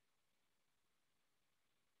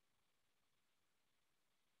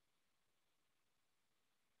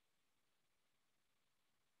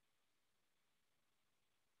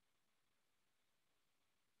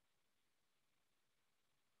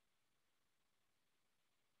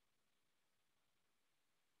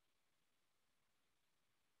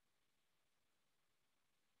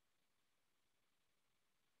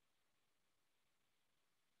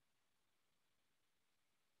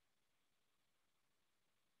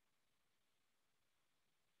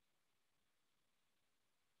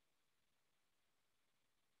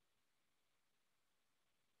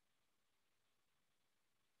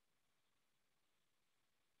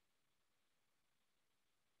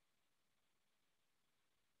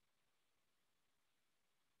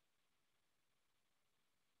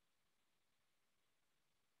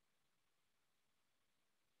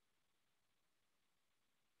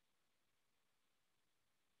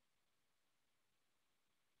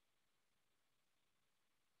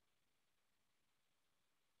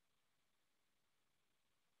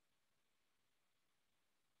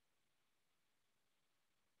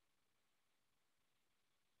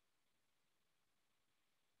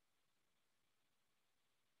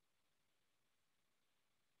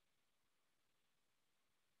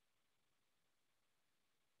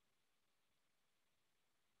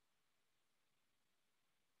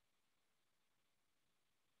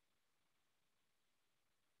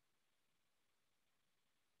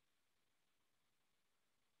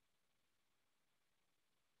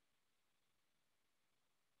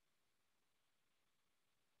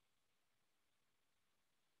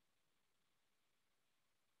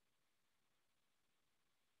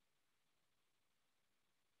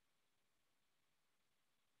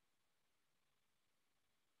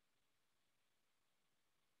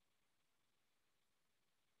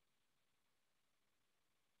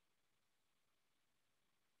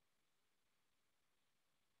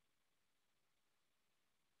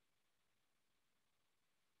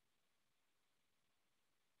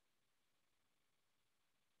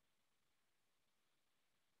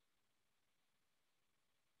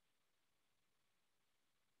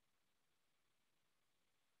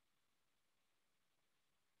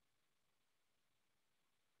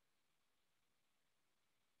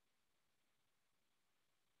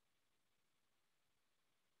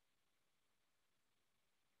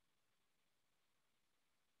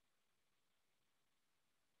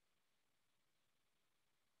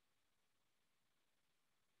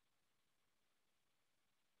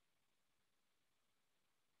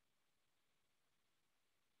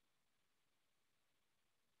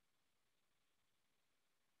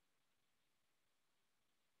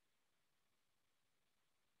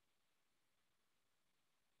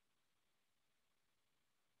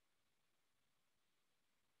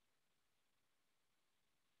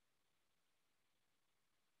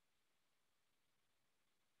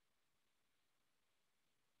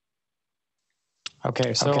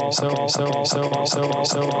 Okay, so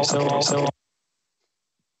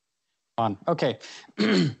on. Okay,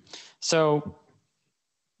 so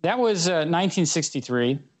that was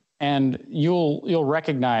 1963, and you'll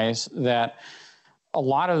recognize that a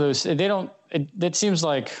lot of those they don't. It seems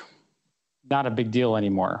like not a big deal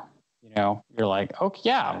anymore. You know, you're like, oh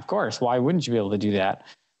yeah, of course. Why wouldn't you be able to do that?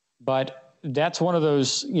 But that's one of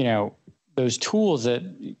those, you know, those tools that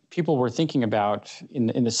people were thinking about in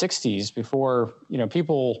the 60s before, you know,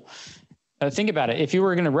 people think about it. If you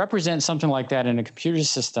were going to represent something like that in a computer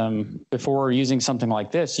system before using something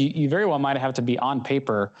like this, you very well might have to be on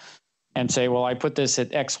paper and say, well, I put this at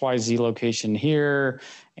XYZ location here,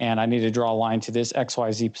 and I need to draw a line to this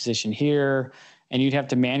XYZ position here. And you'd have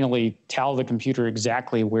to manually tell the computer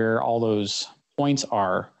exactly where all those points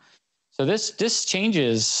are. So this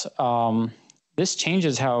changes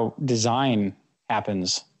how design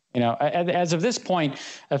happens. You know, as of this point,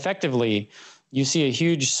 effectively, you see a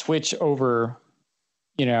huge switch over,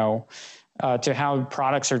 you know, to how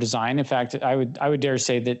products are designed. In fact, I would dare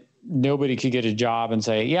say that nobody could get a job and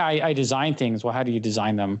say, yeah, I design things. Well, how do you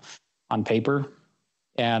design them? On paper?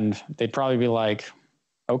 And they'd probably be like,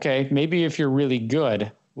 okay, maybe if you're really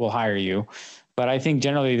good, we'll hire you. But I think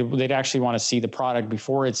generally they'd actually want to see the product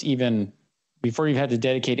before you've had to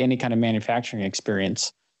dedicate any kind of manufacturing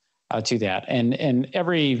experience to that. And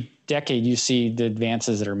every decade you see the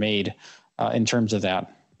advances that are made in terms of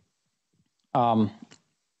that.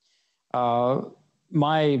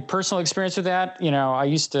 my personal experience with that, I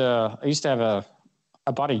used to have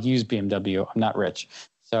I bought a used BMW. I'm not rich.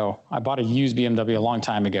 So I bought a used BMW a long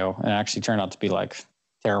time ago, and it actually turned out to be like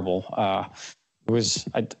terrible. I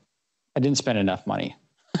didn't spend enough money.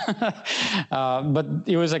 But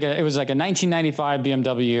it was like a 1995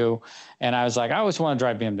 BMW, and I was like, I always want to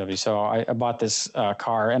drive BMW, so I bought this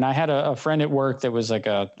car. And I had a friend at work that was like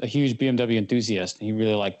a huge BMW enthusiast, and he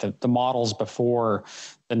really liked the models before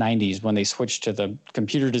the 90s when they switched to the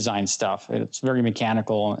computer design stuff. It's very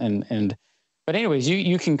mechanical, but anyways,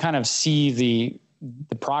 you can kind of see the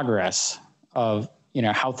progress of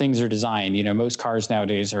how things are designed. Most cars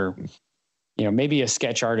nowadays are, maybe a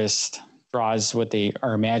sketch artist draws what they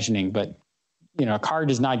are imagining, but a car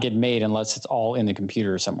does not get made unless it's all in the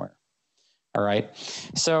computer somewhere. All right.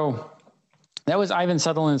 So that was Ivan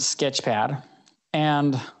Sutherland's Sketchpad.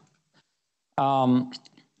 And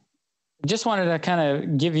just wanted to kind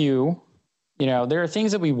of give you, there are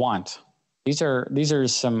things that we want. These are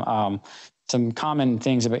some common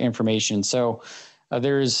things about information. So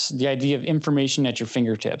there's the idea of information at your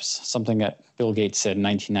fingertips, something that Bill Gates said in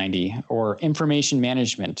 1990, or information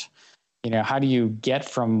management. How do you get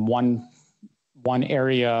from one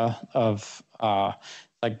area of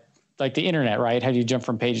like the internet, right? How do you jump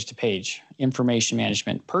from page to page? Information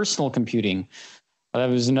management, personal computing. That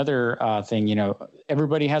was another thing.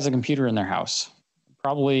 Everybody has a computer in their house.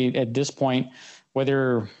 Probably at this point,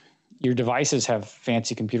 whether your devices have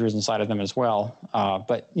fancy computers inside of them as well,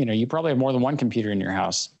 but you probably have more than one computer in your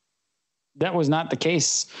house. That was not the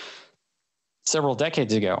case several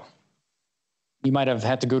decades ago. You might have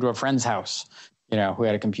had to go to a friend's house, who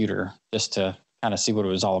had a computer, just to kind of see what it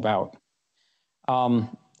was all about.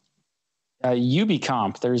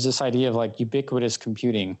 UbiComp, there's this idea of like ubiquitous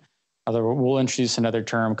computing. We'll introduce another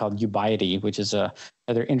term called ubiety, which is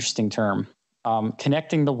another interesting term.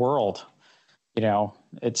 Connecting the world. You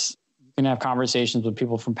can have conversations with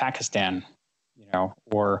people from Pakistan,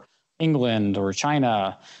 or England or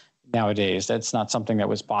China nowadays. That's not something that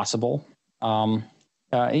was possible.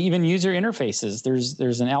 Even user interfaces.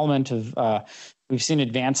 There's an element of we've seen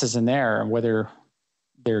advances in there, whether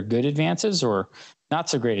they're good advances or not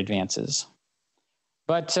so great advances.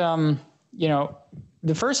 But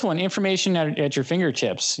the first one, information at your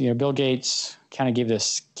fingertips. Bill Gates kind of gave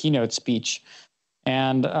this keynote speech,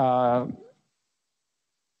 and a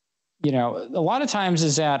lot of times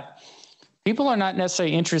is that people are not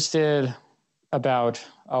necessarily interested about,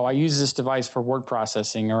 I use this device for word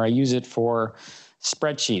processing, or I use it for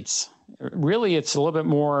spreadsheets. Really, it's a little bit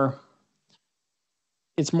more,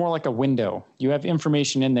 it's more like a window. You have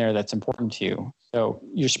information in there that's important to you. So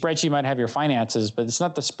your spreadsheet might have your finances, but it's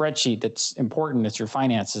not the spreadsheet that's important. It's your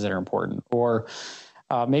finances that are important. Or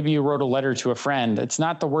maybe you wrote a letter to a friend. It's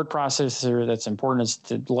not the word processor that's important. It's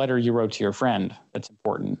the letter you wrote to your friend that's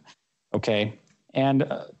important. Okay. And,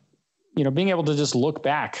 being able to just look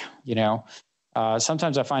back,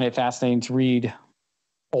 sometimes I find it fascinating to read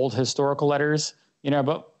old historical letters,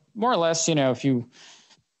 but more or less, if you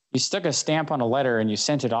stuck a stamp on a letter and you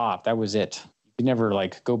sent it off, that was it. You never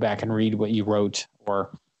like go back and read what you wrote, or,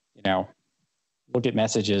 look at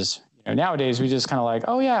messages. Nowadays we just kind of like,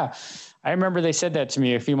 oh yeah, I remember they said that to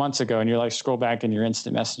me a few months ago, and you're like, scroll back in your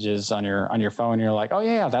instant messages on your phone, and you're like, oh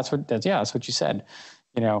yeah, that's what you said,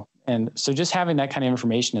 And so just having that kind of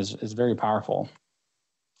information is very powerful.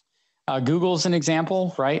 Google's an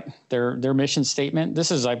example, right? Their mission statement.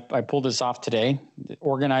 I pulled this off today: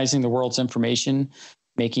 organizing the world's information,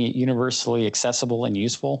 making it universally accessible and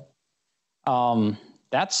useful.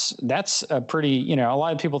 That's a pretty, a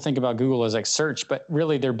lot of people think about Google as like search, but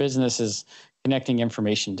really their business is connecting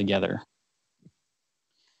information together.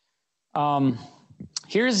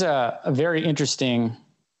 Here's a very interesting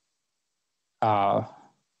man.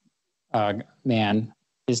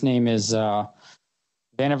 His name is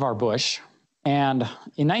Vannevar Bush. And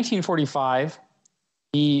in 1945,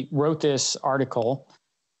 he wrote this article.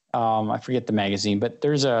 I forget the magazine, but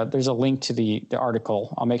there's a link to the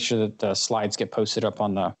article. I'll make sure that the slides get posted up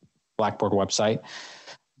on the Blackboard website.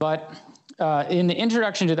 But in the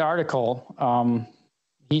introduction to the article,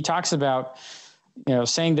 he talks about,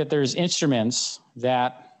 saying that there's instruments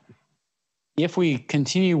that, if we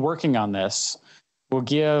continue working on this, will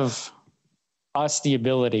give us the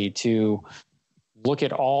ability to look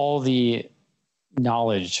at all the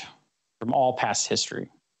knowledge from all past history.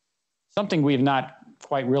 Something we've not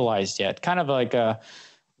quite realized yet. Kind of like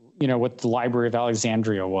what the Library of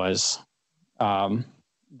Alexandria was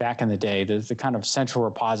back in the day, the kind of central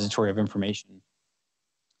repository of information.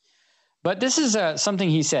 But this is something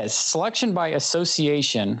he says. Selection by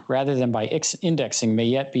association rather than by indexing may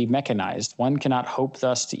yet be mechanized. One cannot hope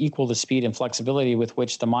thus to equal the speed and flexibility with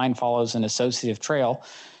which the mind follows an associative trail,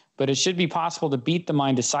 but it should be possible to beat the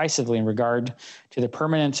mind decisively in regard to the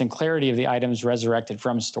permanence and clarity of the items resurrected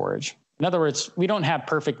from storage. In other words, we don't have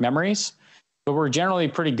perfect memories, but we're generally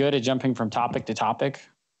pretty good at jumping from topic to topic,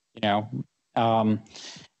 and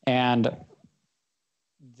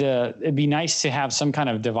it'd be nice to have some kind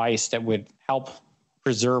of device that would help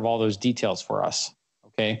preserve all those details for us.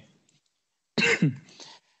 Okay.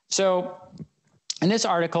 So in this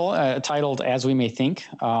article titled As We May Think,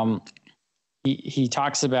 he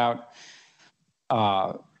talks about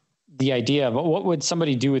the idea of what would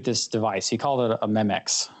somebody do with this device. He called it a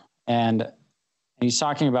memex. And he's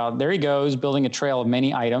talking about, there he goes, building a trail of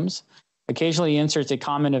many items. Occasionally he inserts a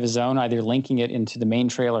comment of his own, either linking it into the main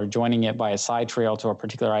trail or joining it by a side trail to a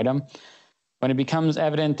particular item. When it becomes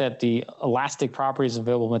evident that the elastic properties of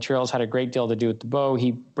available materials had a great deal to do with the bow,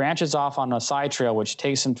 he branches off on a side trail which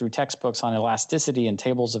takes him through textbooks on elasticity and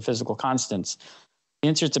tables of physical constants. He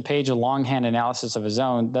inserts a page of longhand analysis of his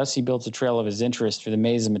own. Thus, he builds a trail of his interest through the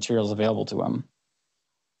maze of materials available to him.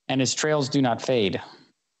 And his trails do not fade.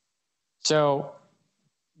 So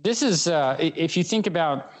this is, if you think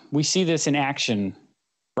about, we see this in action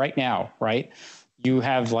right now, right? You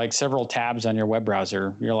have like several tabs on your web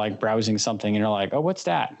browser. You're like browsing something and you're like, oh, what's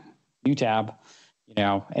that? New tab,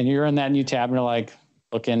 and you're in that new tab and you're like,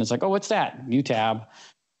 looking, it's like, oh, what's that? New tab.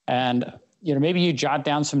 And, maybe you jot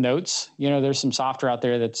down some notes. There's some software out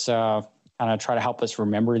there that's kind of try to help us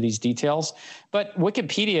remember these details. But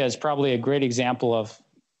Wikipedia is probably a great example of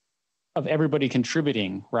everybody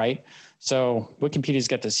contributing, right? So Wikipedia's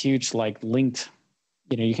got this huge linked,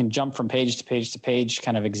 you can jump from page to page to page,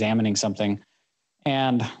 kind of examining something,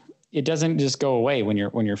 and it doesn't just go away when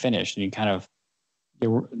you're finished. And you kind of,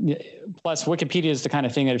 plus Wikipedia is the kind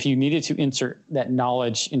of thing that if you needed to insert that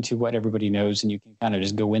knowledge into what everybody knows, and you can kind of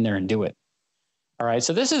just go in there and do it. All right.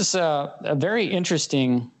 So this is a very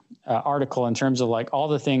interesting article in terms of all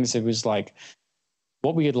the things it was like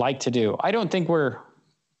what we would like to do. I don't think we're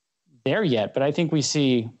there yet, but I think we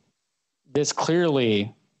see this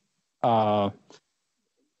clearly done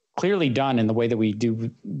in the way that we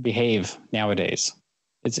do behave nowadays.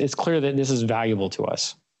 It's clear that this is valuable to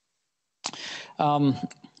us.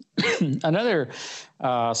 Another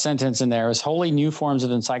sentence in there is wholly new forms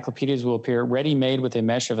of encyclopedias will appear ready-made with a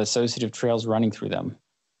mesh of associative trails running through them.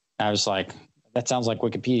 And I was like, that sounds like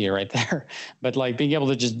Wikipedia right there. But being able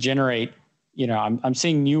to just generate, I'm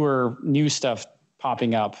seeing new stuff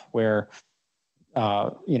popping up where,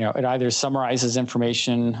 it either summarizes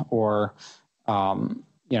information or,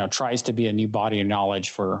 tries to be a new body of knowledge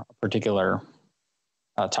for a particular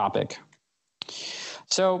topic.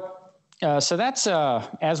 So that's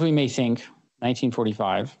As We May Think,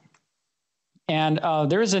 1945. And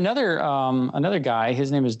there is another guy.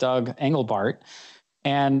 His name is Doug Engelbart,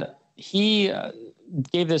 and he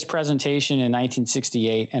gave this presentation in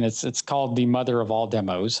 1968, and it's called "The Mother of All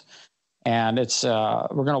Demos." And it's we're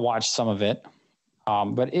going to watch some of it,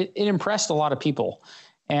 but it impressed a lot of people,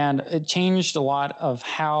 and it changed a lot of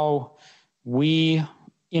how we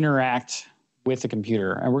interact with the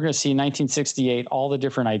computer. And we're going to see in 1968 all the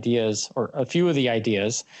different ideas, or a few of the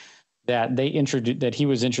ideas that he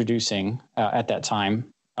was introducing at that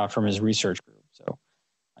time from his research group. So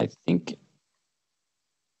I think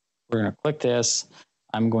we're going to click this.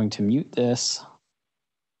 I'm going to mute this.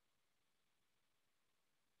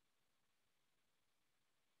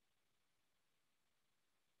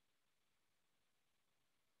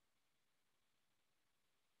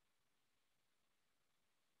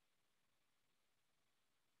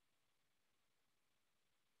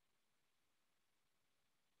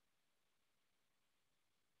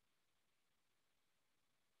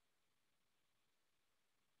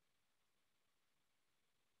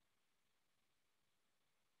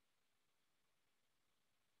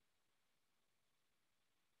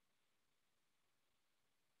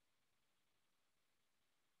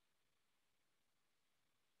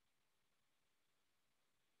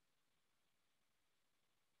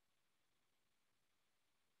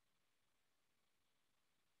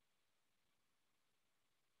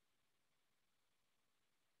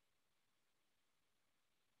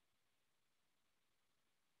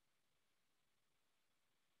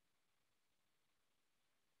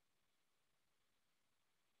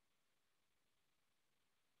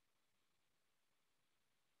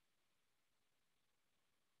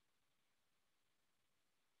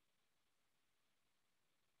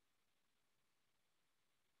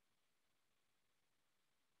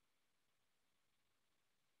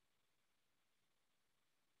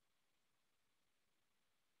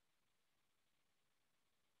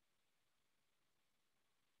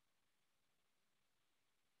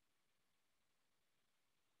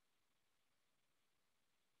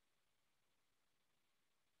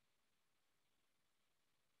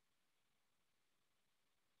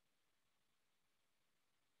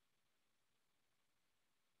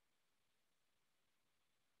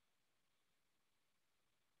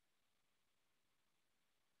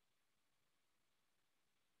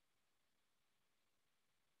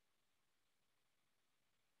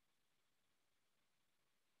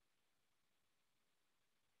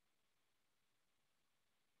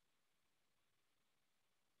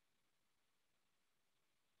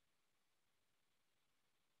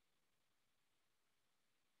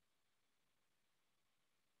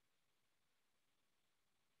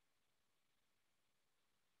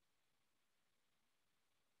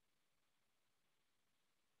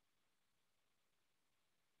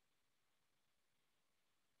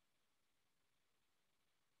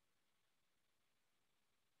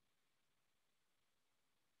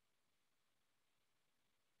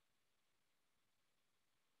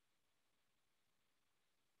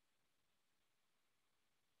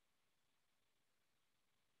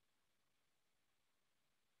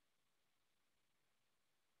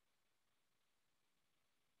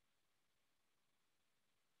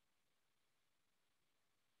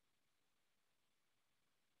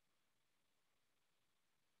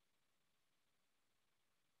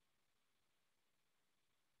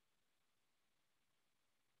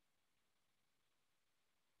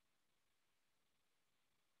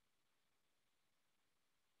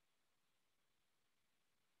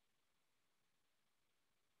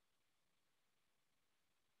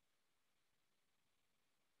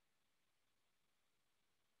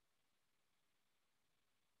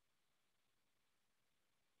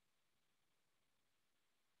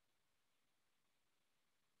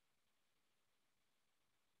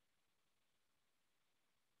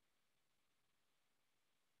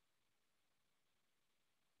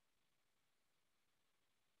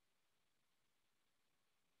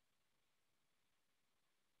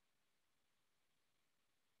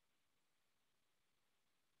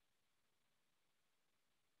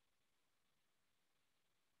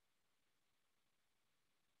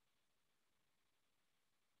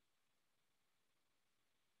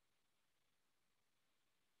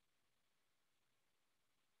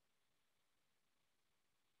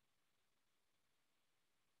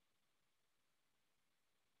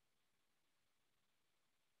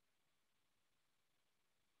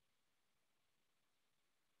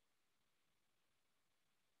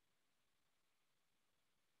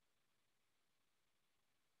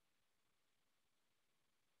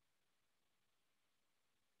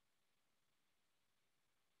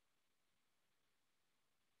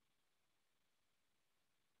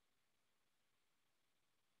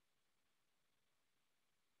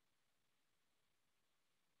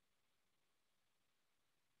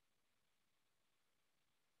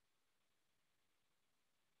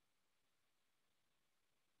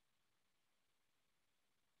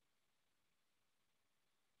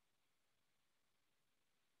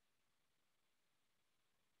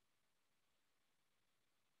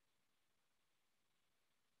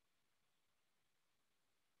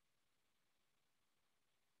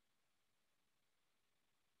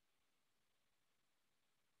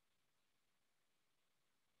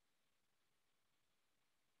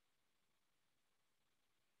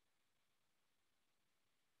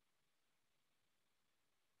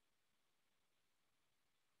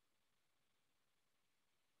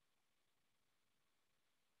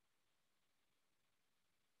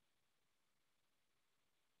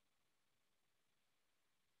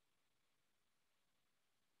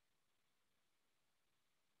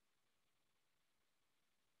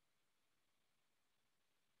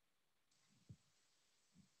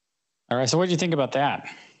 All right. So what do you think about that?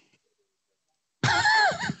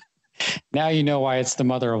 Now you know why it's the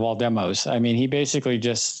mother of all demos. I mean, he basically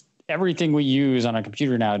just everything we use on a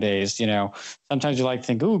computer nowadays, sometimes you like to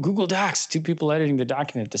think, oh, Google Docs, two people editing the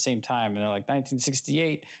document at the same time. And they're like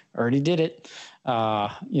 1968, already did it.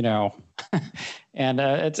 And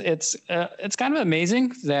it's kind of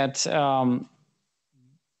amazing that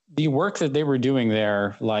the work that they were doing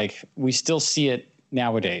there, like we still see it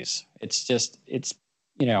nowadays. But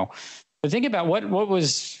think about what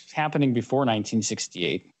was happening before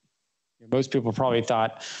 1968. Most people probably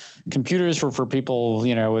thought computers were for people,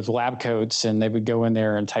 with lab coats, and they would go in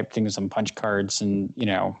there and type things on punch cards and,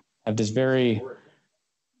 have this very,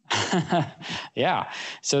 yeah.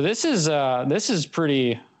 So this is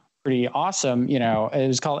pretty awesome. It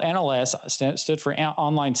was called NLS, stood for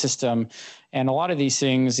Online System. And a lot of these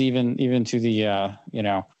things, even to the,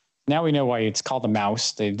 now we know why it's called the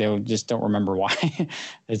mouse. They just don't remember why.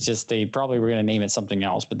 It's just, they probably were going to name it something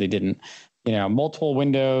else, but they didn't. Multiple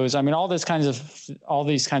windows. I mean, all these kinds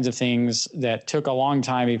of things that took a long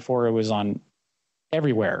time before it was on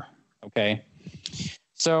everywhere. Okay.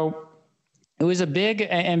 So it was a big,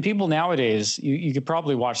 and people nowadays, you could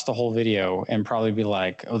probably watch the whole video and probably be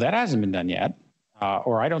like, oh, that hasn't been done yet.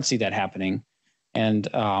 Or I don't see that happening. And,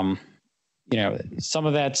 some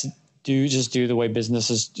of that's due the way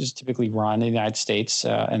businesses just typically run in the United States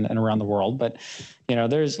and around the world. But,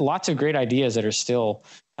 there's lots of great ideas that are still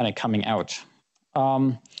kind of coming out.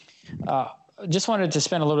 Just wanted to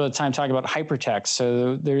spend a little bit of time talking about hypertext.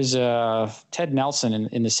 So there's Ted Nelson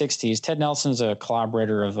in the 60s. Ted Nelson is a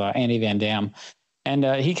collaborator of Andy Van Dam. And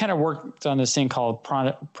he kind of worked on this thing called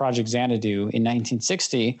Project Xanadu in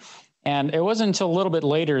 1960. And it wasn't until a little bit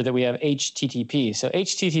later that we have HTTP. So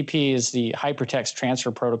HTTP is the hypertext transfer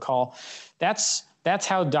protocol. That's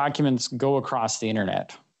how documents go across the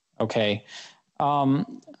internet. Okay.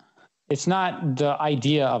 It's not the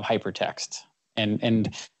idea of hypertext.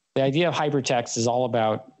 And the idea of hypertext is all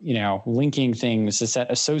about, linking things. It's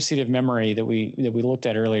that associative memory that we looked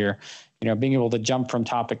at earlier, being able to jump from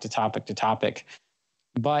topic to topic to topic.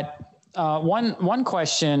 But one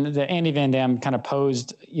question that Andy Van Dam kind of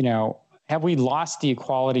posed, have we lost the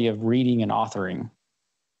equality of reading and authoring?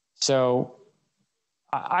 So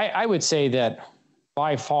I would say that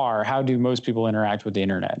by far, how do most people interact with the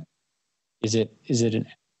internet? Is it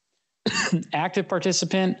an active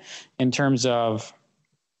participant in terms of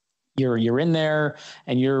you're in there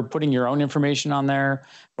and you're putting your own information on there,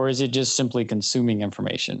 or is it just simply consuming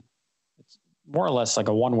information? It's more or less like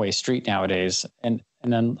a one-way street nowadays. And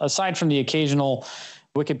then aside from the occasional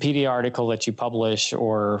Wikipedia article that you publish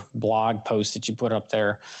or blog post that you put up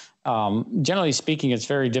there, generally speaking, it's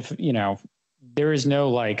very different. There is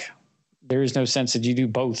no sense that you do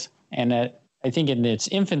both. And I think in its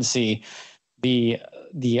infancy, the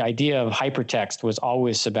idea of hypertext was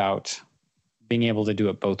always about being able to do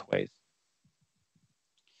it both ways.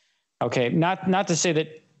 Okay, not to say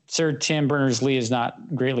that Sir Tim Berners-Lee is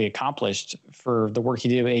not greatly accomplished for the work he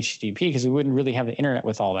did with HTTP, because we wouldn't really have the internet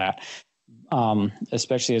with all that,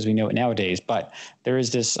 especially as we know it nowadays. But there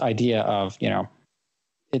is this idea of,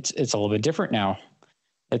 it's a little bit different now.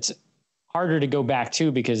 It's harder to go back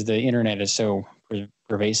to because the internet is so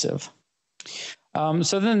pervasive.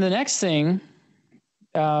 So then the next thing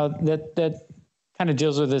that kind of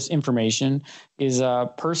deals with this information is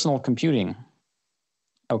personal computing.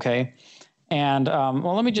 Okay. And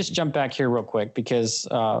well, let me just jump back here real quick because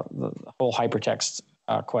the whole hypertext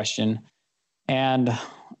question, and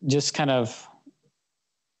just kind of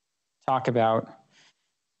talk about,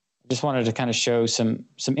 I just wanted to kind of show some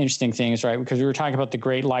interesting things, right? Because we were talking about the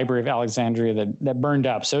great Library of Alexandria that burned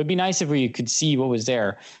up. So it'd be nice if we could see what was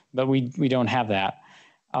there, but we don't have that.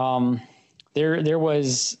 There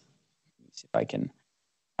was, let's see if I can,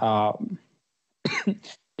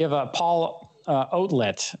 you have a Paul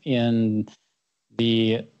Outlet in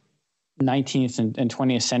the 19th and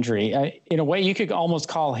 20th century. In a way, you could almost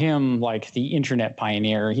call him like the internet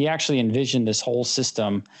pioneer. He actually envisioned this whole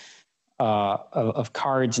system of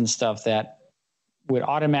cards and stuff that would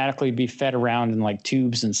automatically be fed around in like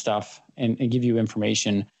tubes and stuff and give you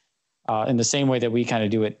information in the same way that we kind of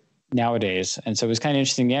do it nowadays. And so it was kind of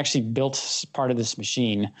interesting. They actually built part of this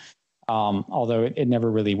machine, although it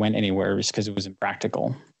never really went anywhere just because it was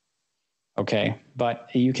impractical. Okay, but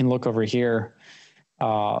you can look over here.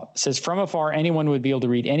 Says, from afar, anyone would be able to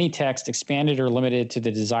read any text expanded or limited to the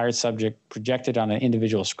desired subject projected on an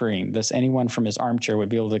individual screen. Thus, anyone from his armchair would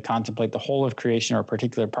be able to contemplate the whole of creation or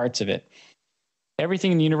particular parts of it.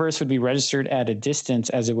 Everything in the universe would be registered at a distance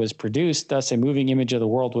as it was produced. Thus, a moving image of the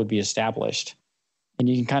world would be established. And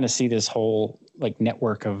you can kind of see this whole like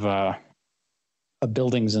network of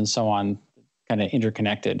buildings and so on, kind of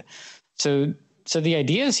interconnected. So the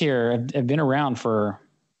ideas here have been around for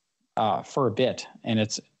a bit, and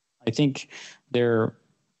I think they're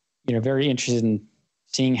very interested in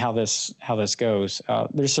seeing how this goes.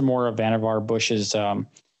 There's some more of Vannevar Bush's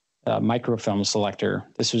microfilm selector.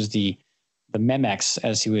 This was the Memex,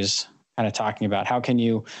 as he was kind of talking about. How can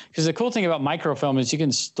you? Because the cool thing about microfilm is you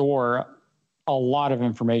can store a lot of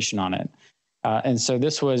information on it, and so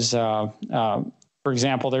this was. For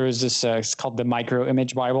example, there was this, it's called the Micro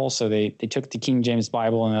Image Bible. So they took the King James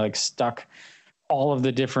Bible and they like stuck all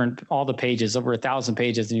the pages, over 1,000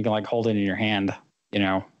 pages, and you can like hold it in your hand.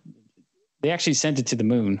 They actually sent it to the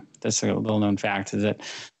moon. That's a little known fact, is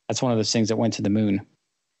that's one of those things that went to the moon.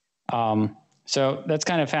 So that's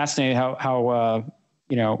kind of fascinating how I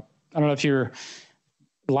don't know if your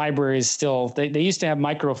libraries still, they used to have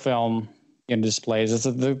microfilm displays. It's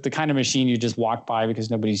the kind of machine you just walk by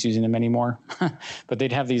because nobody's using them anymore. But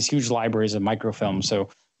they'd have these huge libraries of microfilm. So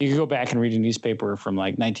you could go back and read a newspaper from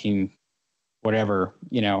like 19 whatever,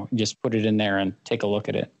 just put it in there and take a look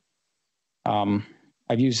at it.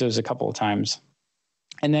 I've used those a couple of times.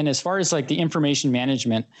 And then as far as like the information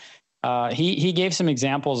management, he gave some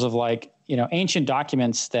examples of like, ancient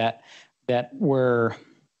documents that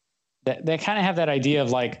kind of have that idea of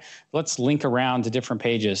like, let's link around to different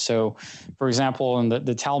pages. So for example, in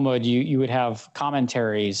the Talmud, you would have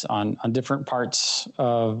commentaries on different parts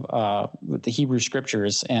of the Hebrew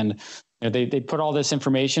scriptures. And they put all this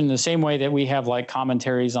information the same way that we have like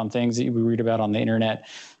commentaries on things that we read about on the internet.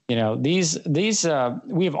 These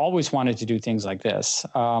we have always wanted to do things like this.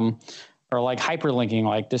 Or like hyperlinking,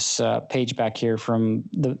 like this page back here from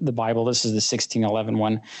the Bible. This is the 1611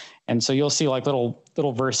 one. And so you'll see like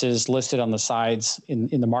little verses listed on the sides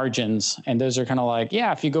in the margins. And those are kind of like,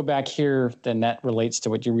 yeah, if you go back here, then that relates to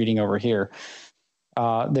what you're reading over here.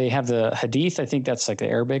 They have the Hadith. I think that's like the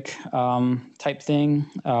Arabic type thing.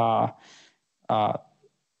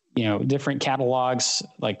 Different catalogs,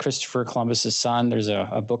 like Christopher Columbus's son. There's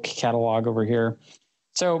a book catalog over here.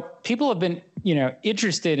 So people have been,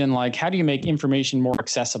 interested in like, how do you make information more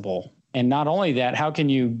accessible? And not only that, how can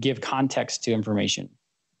you give context to information?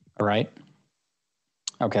 All right.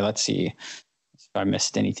 Okay, let's see if I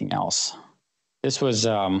missed anything else. This was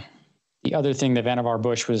the other thing that Vannevar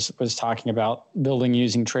Bush was talking about building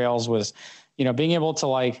using Trails was, being able to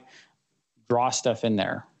like draw stuff in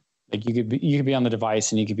there. Like you could be on the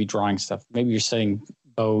device and you could be drawing stuff. Maybe you're setting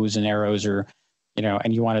bows and arrows or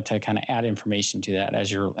and you wanted to kind of add information to that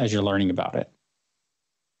as you're learning about it.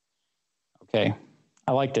 Okay,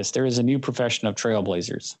 I like this. There is a new profession of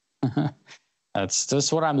trailblazers. That's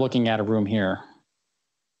just what I'm looking at, a room here.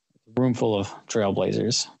 A room full of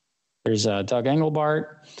trailblazers. There's Doug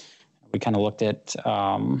Engelbart. We kind of looked at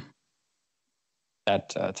that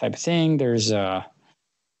type of thing. There's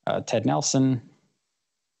Ted Nelson.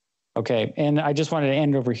 Okay, and I just wanted to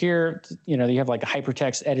end over here. You have like a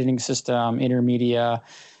hypertext editing system, Intermedia,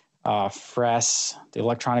 Fress, the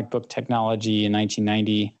electronic book technology in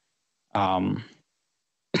 1990.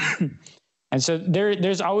 And so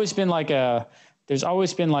there's always been like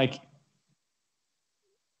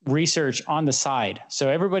research on the side. So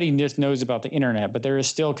everybody just knows about the internet, but there is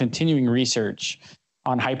still continuing research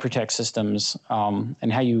on hypertext systems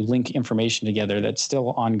and how you link information together. That's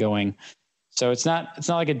still ongoing. So it's not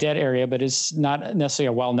like a dead area, but it's not necessarily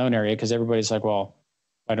a well-known area because everybody's like, well,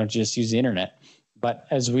 why don't you just use the internet? But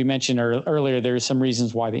as we mentioned earlier, there are some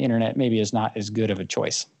reasons why the internet maybe is not as good of a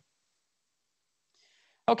choice.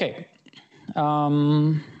 Okay,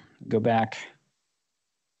 go back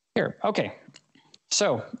here. Okay,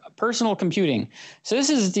 so personal computing. So this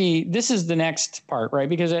is the next part, right?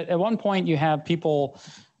 Because at one point you have people,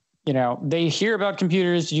 they hear about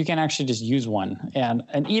computers, you can actually just use one, and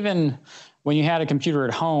even when you had a computer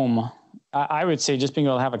at home, I would say just being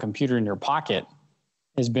able to have a computer in your pocket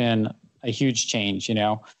has been a huge change. You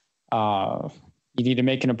need to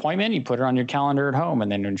make an appointment, you put it on your calendar at home,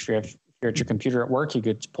 and then if you're at your computer at work, you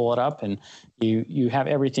could pull it up and you have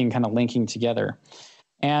everything kind of linking together.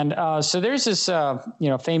 And so there's this,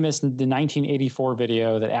 famous the 1984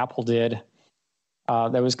 video that Apple did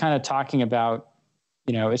that was kind of talking about,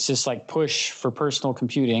 it's just like push for personal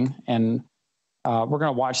computing. And we're going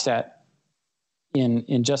to watch that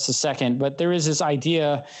in just a second. But there is this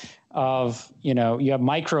idea of, you have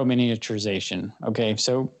micro miniaturization. Okay,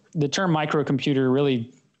 so the term microcomputer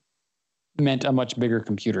really meant a much bigger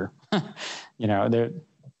computer. There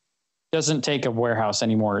doesn't take a warehouse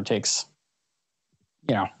anymore. It takes,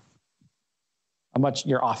 your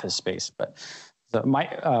office space. But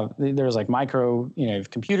there's like micro,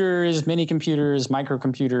 computers, mini computers,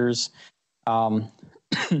 microcomputers.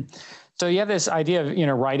 So you have this idea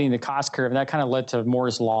of, writing the cost curve, and that kind of led to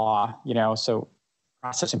Moore's law, so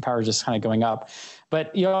processing power is just kind of going up.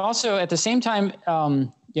 But you also, at the same time,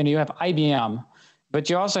 you have IBM, but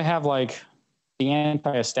you also have like the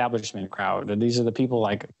anti-establishment crowd. And these are the people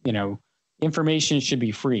like, information should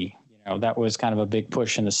be free. That was kind of a big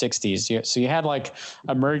push in the 60s. So you had like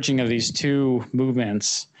a merging of these two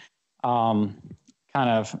movements, kind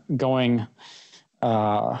of going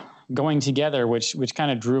together, which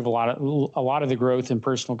kind of drove a lot of the growth in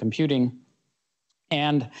personal computing.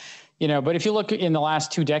 And, but if you look in the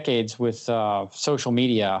last 2 decades with social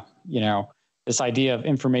media, this idea of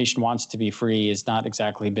information wants to be free has not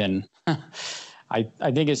exactly been, I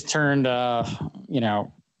think it's turned,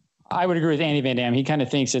 I would agree with Andy Van Dam. He kind of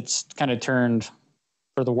thinks it's kind of turned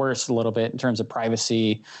for the worse a little bit in terms of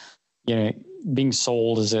privacy, being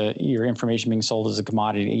sold your information being sold as a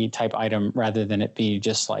commodity type item rather than it be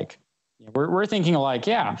just like, we're thinking like,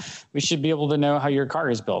 yeah, we should be able to know how your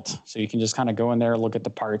car is built. So you can just kind of go in there, look at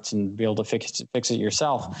the parts and be able to fix it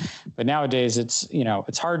yourself. But nowadays it's,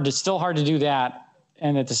 it's still hard to do that.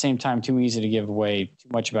 And at the same time, too easy to give away too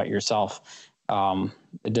much about yourself.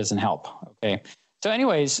 It doesn't help. Okay. So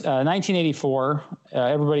anyways, 1984,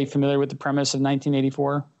 everybody familiar with the premise of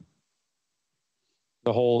 1984?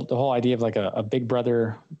 The whole idea of like a big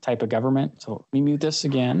brother type of government. So let me mute this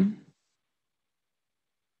again.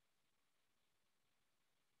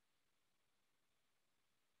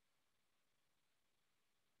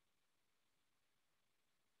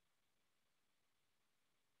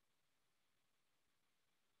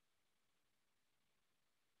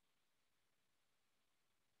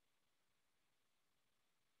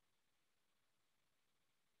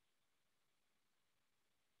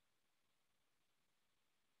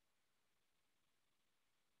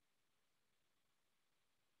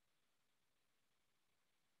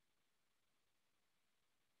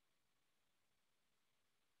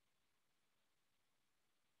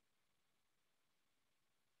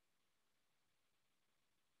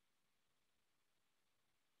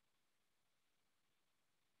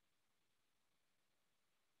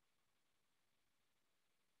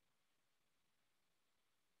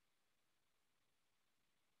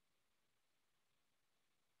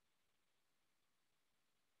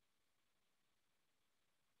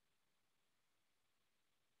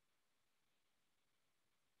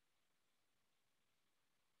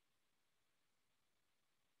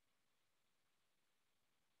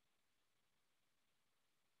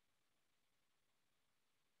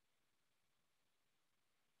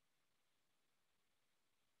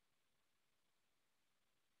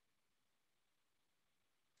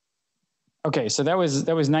 Okay, so that was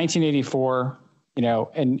 1984,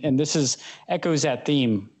 and this echoes that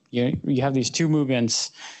theme. You have these two movements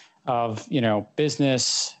of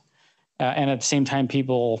business, and at the same time,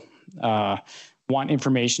 people want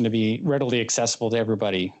information to be readily accessible to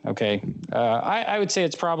everybody. Okay, I would say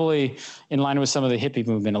it's probably in line with some of the hippie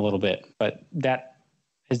movement a little bit, but that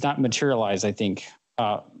has not materialized, I think,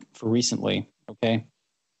 for recently. Okay,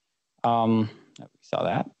 we saw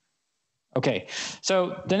that. Okay,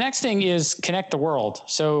 so the next thing is connect the world.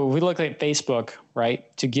 So we look at Facebook, right?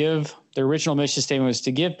 The original mission statement was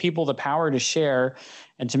to give people the power to share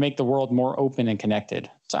and to make the world more open and connected.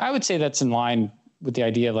 So I would say that's in line with the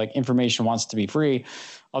idea of like information wants to be free.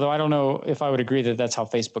 Although I don't know if I would agree that that's how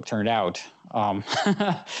Facebook turned out. I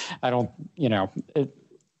don't,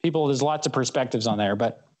 there's lots of perspectives on there,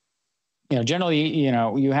 but generally,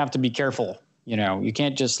 you have to be careful. You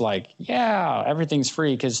can't just like, yeah, everything's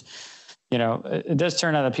free because it does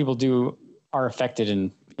turn out that people are affected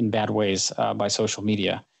in bad ways by social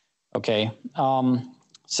media. Okay.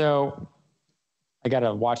 So I got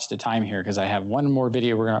to watch the time here because I have one more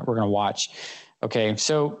video we're going to watch. Okay.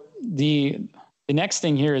 So the next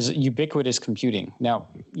thing here is ubiquitous computing. Now,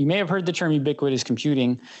 you may have heard the term ubiquitous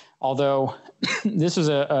computing, although this was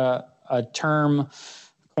a term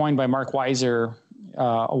coined by Mark Weiser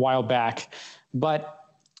a while back, but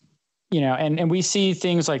and we see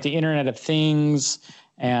things like the Internet of Things,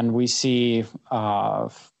 and we see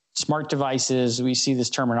smart devices. We see this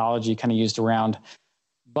terminology kind of used around,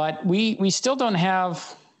 but we still don't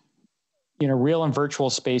have, real and virtual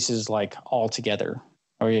spaces like all together.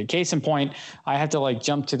 Okay, case in point, I have to like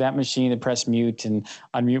jump to that machine and press mute and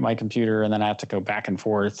unmute my computer, and then I have to go back and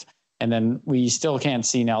forth. And then we still can't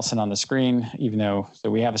see Nelson on the screen, even though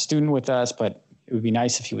we have a student with us, but it would be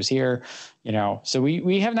nice if he was here, So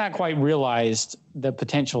we have not quite realized the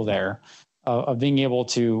potential there of being able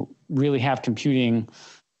to really have computing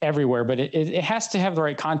everywhere, but it has to have the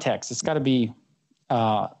right context. It's got to be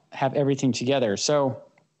have everything together. So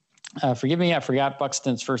Forgive me, I forgot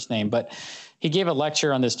Buxton's first name, but he gave a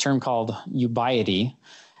lecture on this term called ubiety.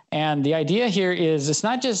 And the idea here is it's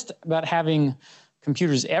not just about having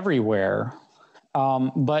computers everywhere,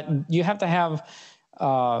 but you have to have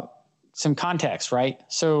some context, right?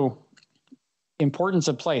 So importance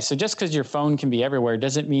of place. So just because your phone can be everywhere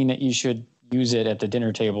doesn't mean that you should use it at the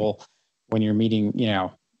dinner table when you're meeting,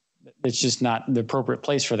 it's just not the appropriate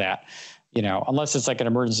place for that, unless it's like an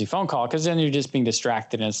emergency phone call, because then you're just being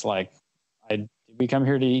distracted and it's like, did we come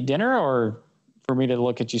here to eat dinner or for me to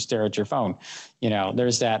look at you stare at your phone?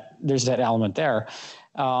 There's that element there.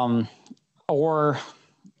 Or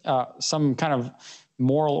some kind of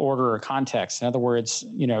moral order or context. In other words,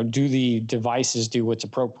 do the devices do what's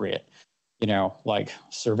appropriate? Like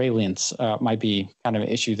surveillance might be kind of an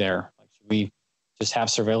issue there. Like, should we just have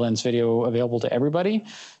surveillance video available to everybody?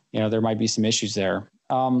 There might be some issues there.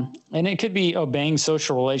 And it could be obeying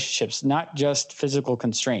social relationships, not just physical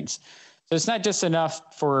constraints. So it's not just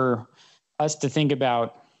enough for us to think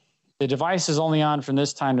about the device is only on from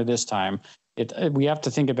this time to this time. We have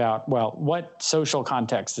to think about, well, what social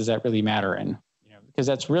context does that really matter in? Because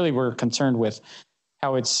that's really, we're concerned with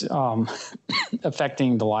how it's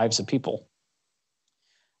affecting the lives of people.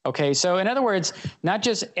 Okay, so in other words, not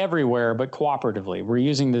just everywhere, but cooperatively. We're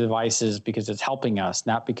using the devices because it's helping us,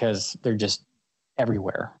 not because they're just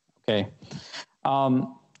everywhere. Okay.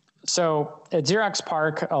 So at Xerox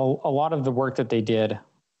PARC, a lot of the work that they did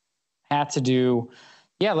had to do,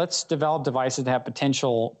 let's develop devices that have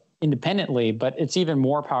potential independently, but it's even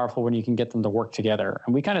more powerful when you can get them to work together.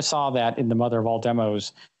 And we kind of saw that in the mother of all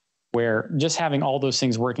demos, where just having all those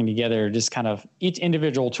things working together, just kind of each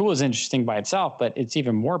individual tool is interesting by itself, but it's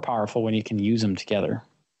even more powerful when you can use them together.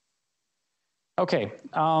 Okay,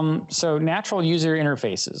 so natural user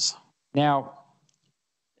interfaces. Now,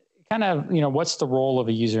 kind of, what's the role of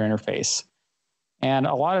a user interface? And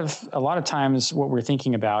a lot of times what we're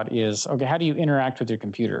thinking about is, okay, how do you interact with your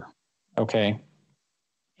computer? Okay.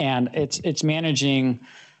 And it's managing,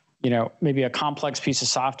 maybe a complex piece of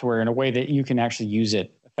software in a way that you can actually use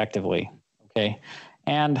it effectively. Okay.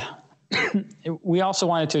 And we also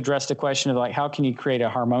wanted to address the question of like, how can you create a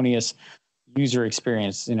harmonious user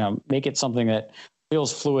experience, make it something that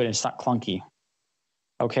feels fluid and it's not clunky.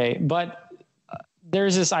 Okay. But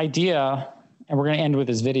there's this idea, and we're going to end with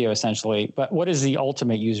this video essentially, but what is the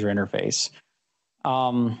ultimate user interface?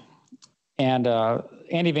 And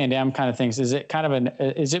Andy Van Dam kind of thinks, is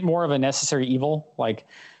it more of a necessary evil? Like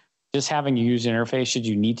just having a user interface, should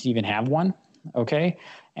you need to even have one? Okay.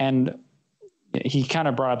 And he kind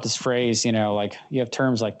of brought up this phrase, like you have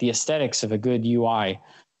terms like the aesthetics of a good UI.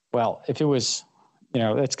 Well, if it was,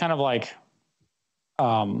 it's kind of like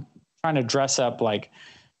trying to dress up like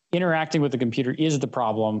interacting with the computer is the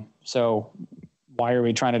problem. So why are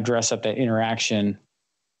we trying to dress up that interaction?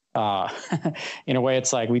 In a way,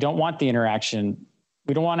 it's like, we don't want the interaction.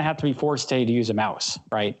 We don't want to have to be forced to use a mouse,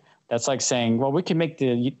 right? That's like saying, well, we can make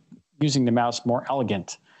using the mouse more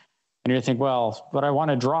elegant. And you think, well, but I want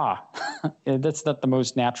to draw. That's not the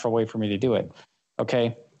most natural way for me to do it.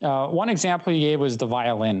 Okay. One example he gave was the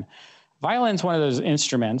violin. Violin's one of those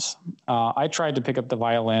instruments. I tried to pick up the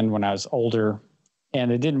violin when I was older,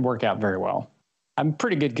 and it didn't work out very well. I'm a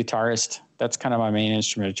pretty good guitarist. That's kind of my main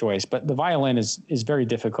instrument of choice. But the violin is very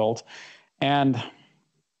difficult, and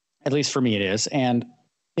at least for me it is. And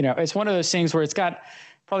it's one of those things where it's got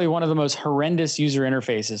probably one of the most horrendous user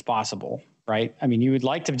interfaces possible, right? I mean, you would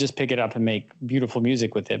like to just pick it up and make beautiful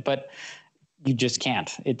music with it, but you just can't.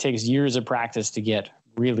 It takes years of practice to get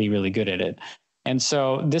really, really good at it. And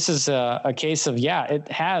so this is a case of, it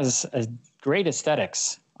has a great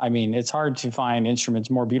aesthetics. I mean, it's hard to find instruments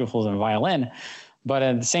more beautiful than a violin, but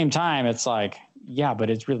at the same time, it's like, but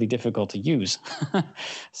it's really difficult to use.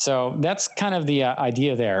 So that's kind of the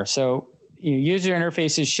idea there. So user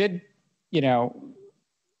interfaces should,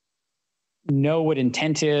 know what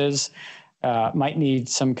intent is, might need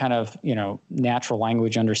some kind of, natural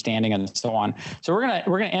language understanding and so on. So we're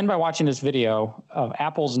gonna end by watching this video of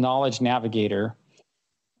Apple's Knowledge Navigator,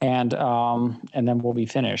 and then we'll be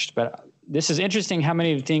finished. But this is interesting how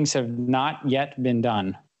many things have not yet been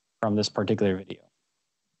done from this particular video.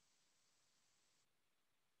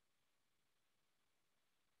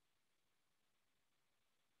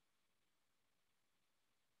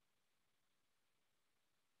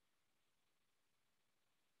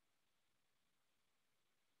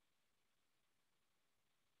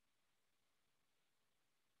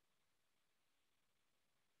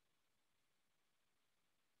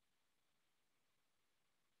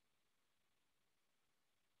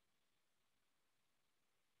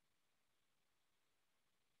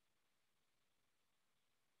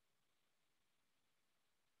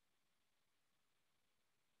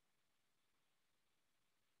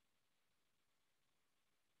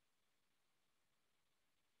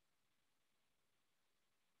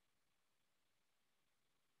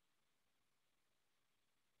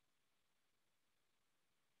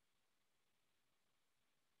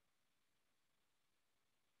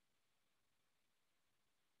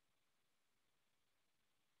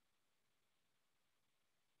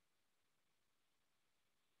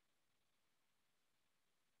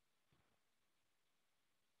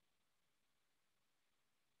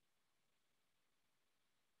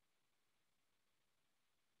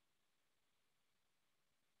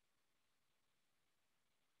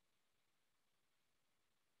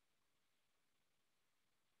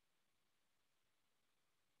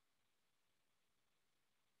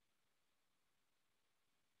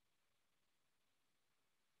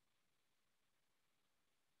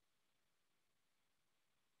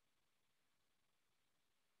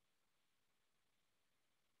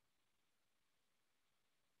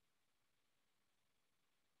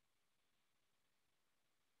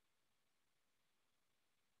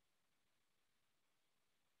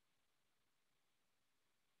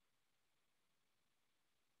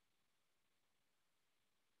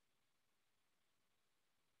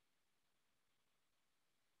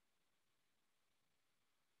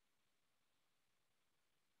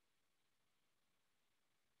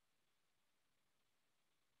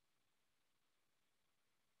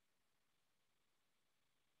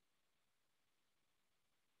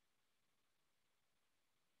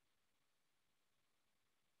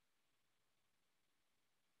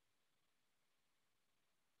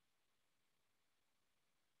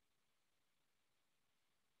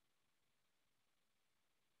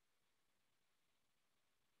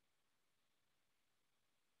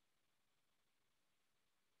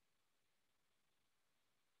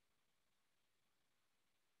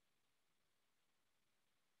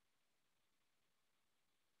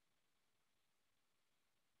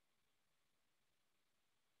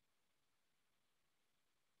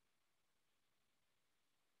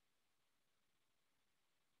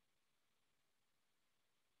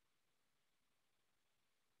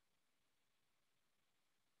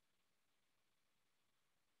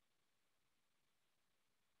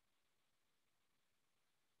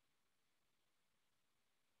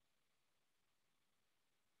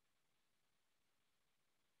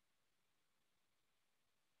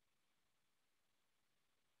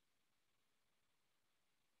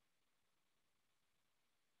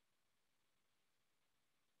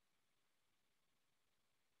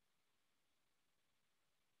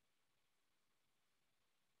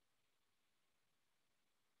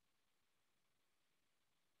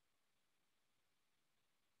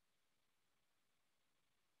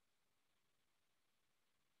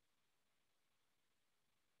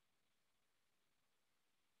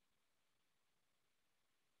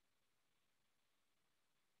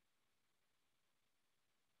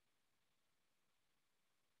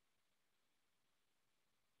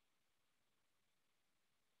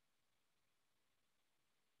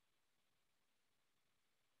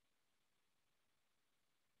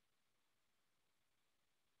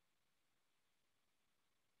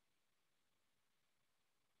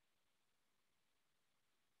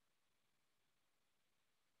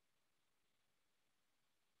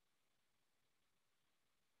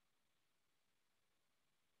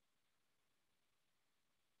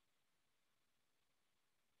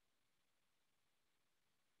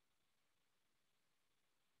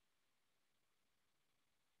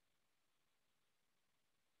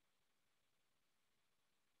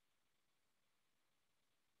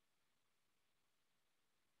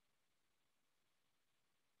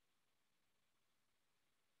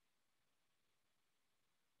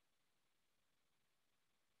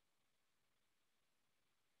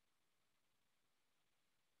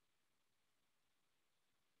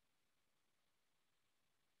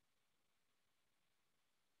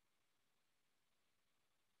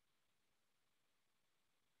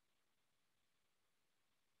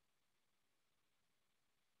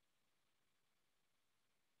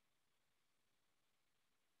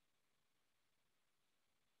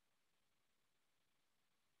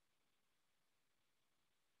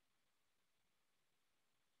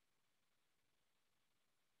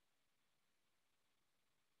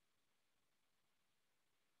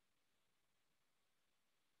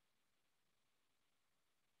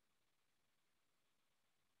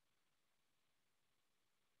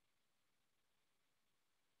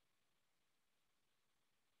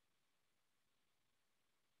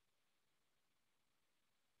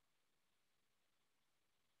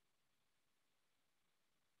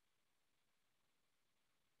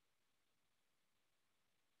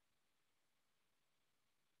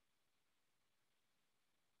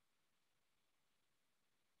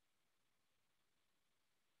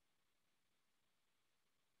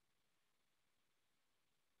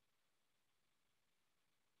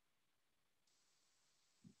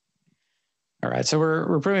 All right, so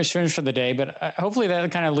we're pretty much finished for the day, but hopefully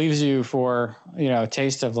that kind of leaves you for, a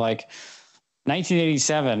taste of like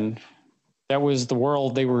 1987. That was the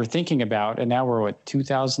world they were thinking about, and now we're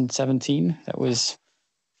 2017. That was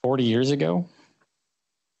 40 years ago.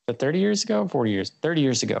 But 30 years ago, 40 years, 30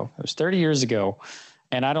 years ago. It was 30 years ago,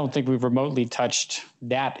 and I don't think we've remotely touched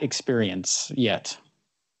that experience yet.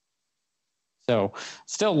 So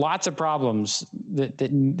still lots of problems that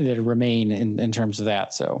remain in terms of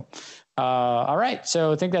that. So, all right.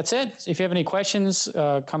 So I think that's it. If you have any questions,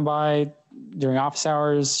 come by during office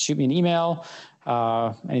hours, shoot me an email,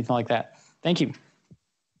 anything like that. Thank you.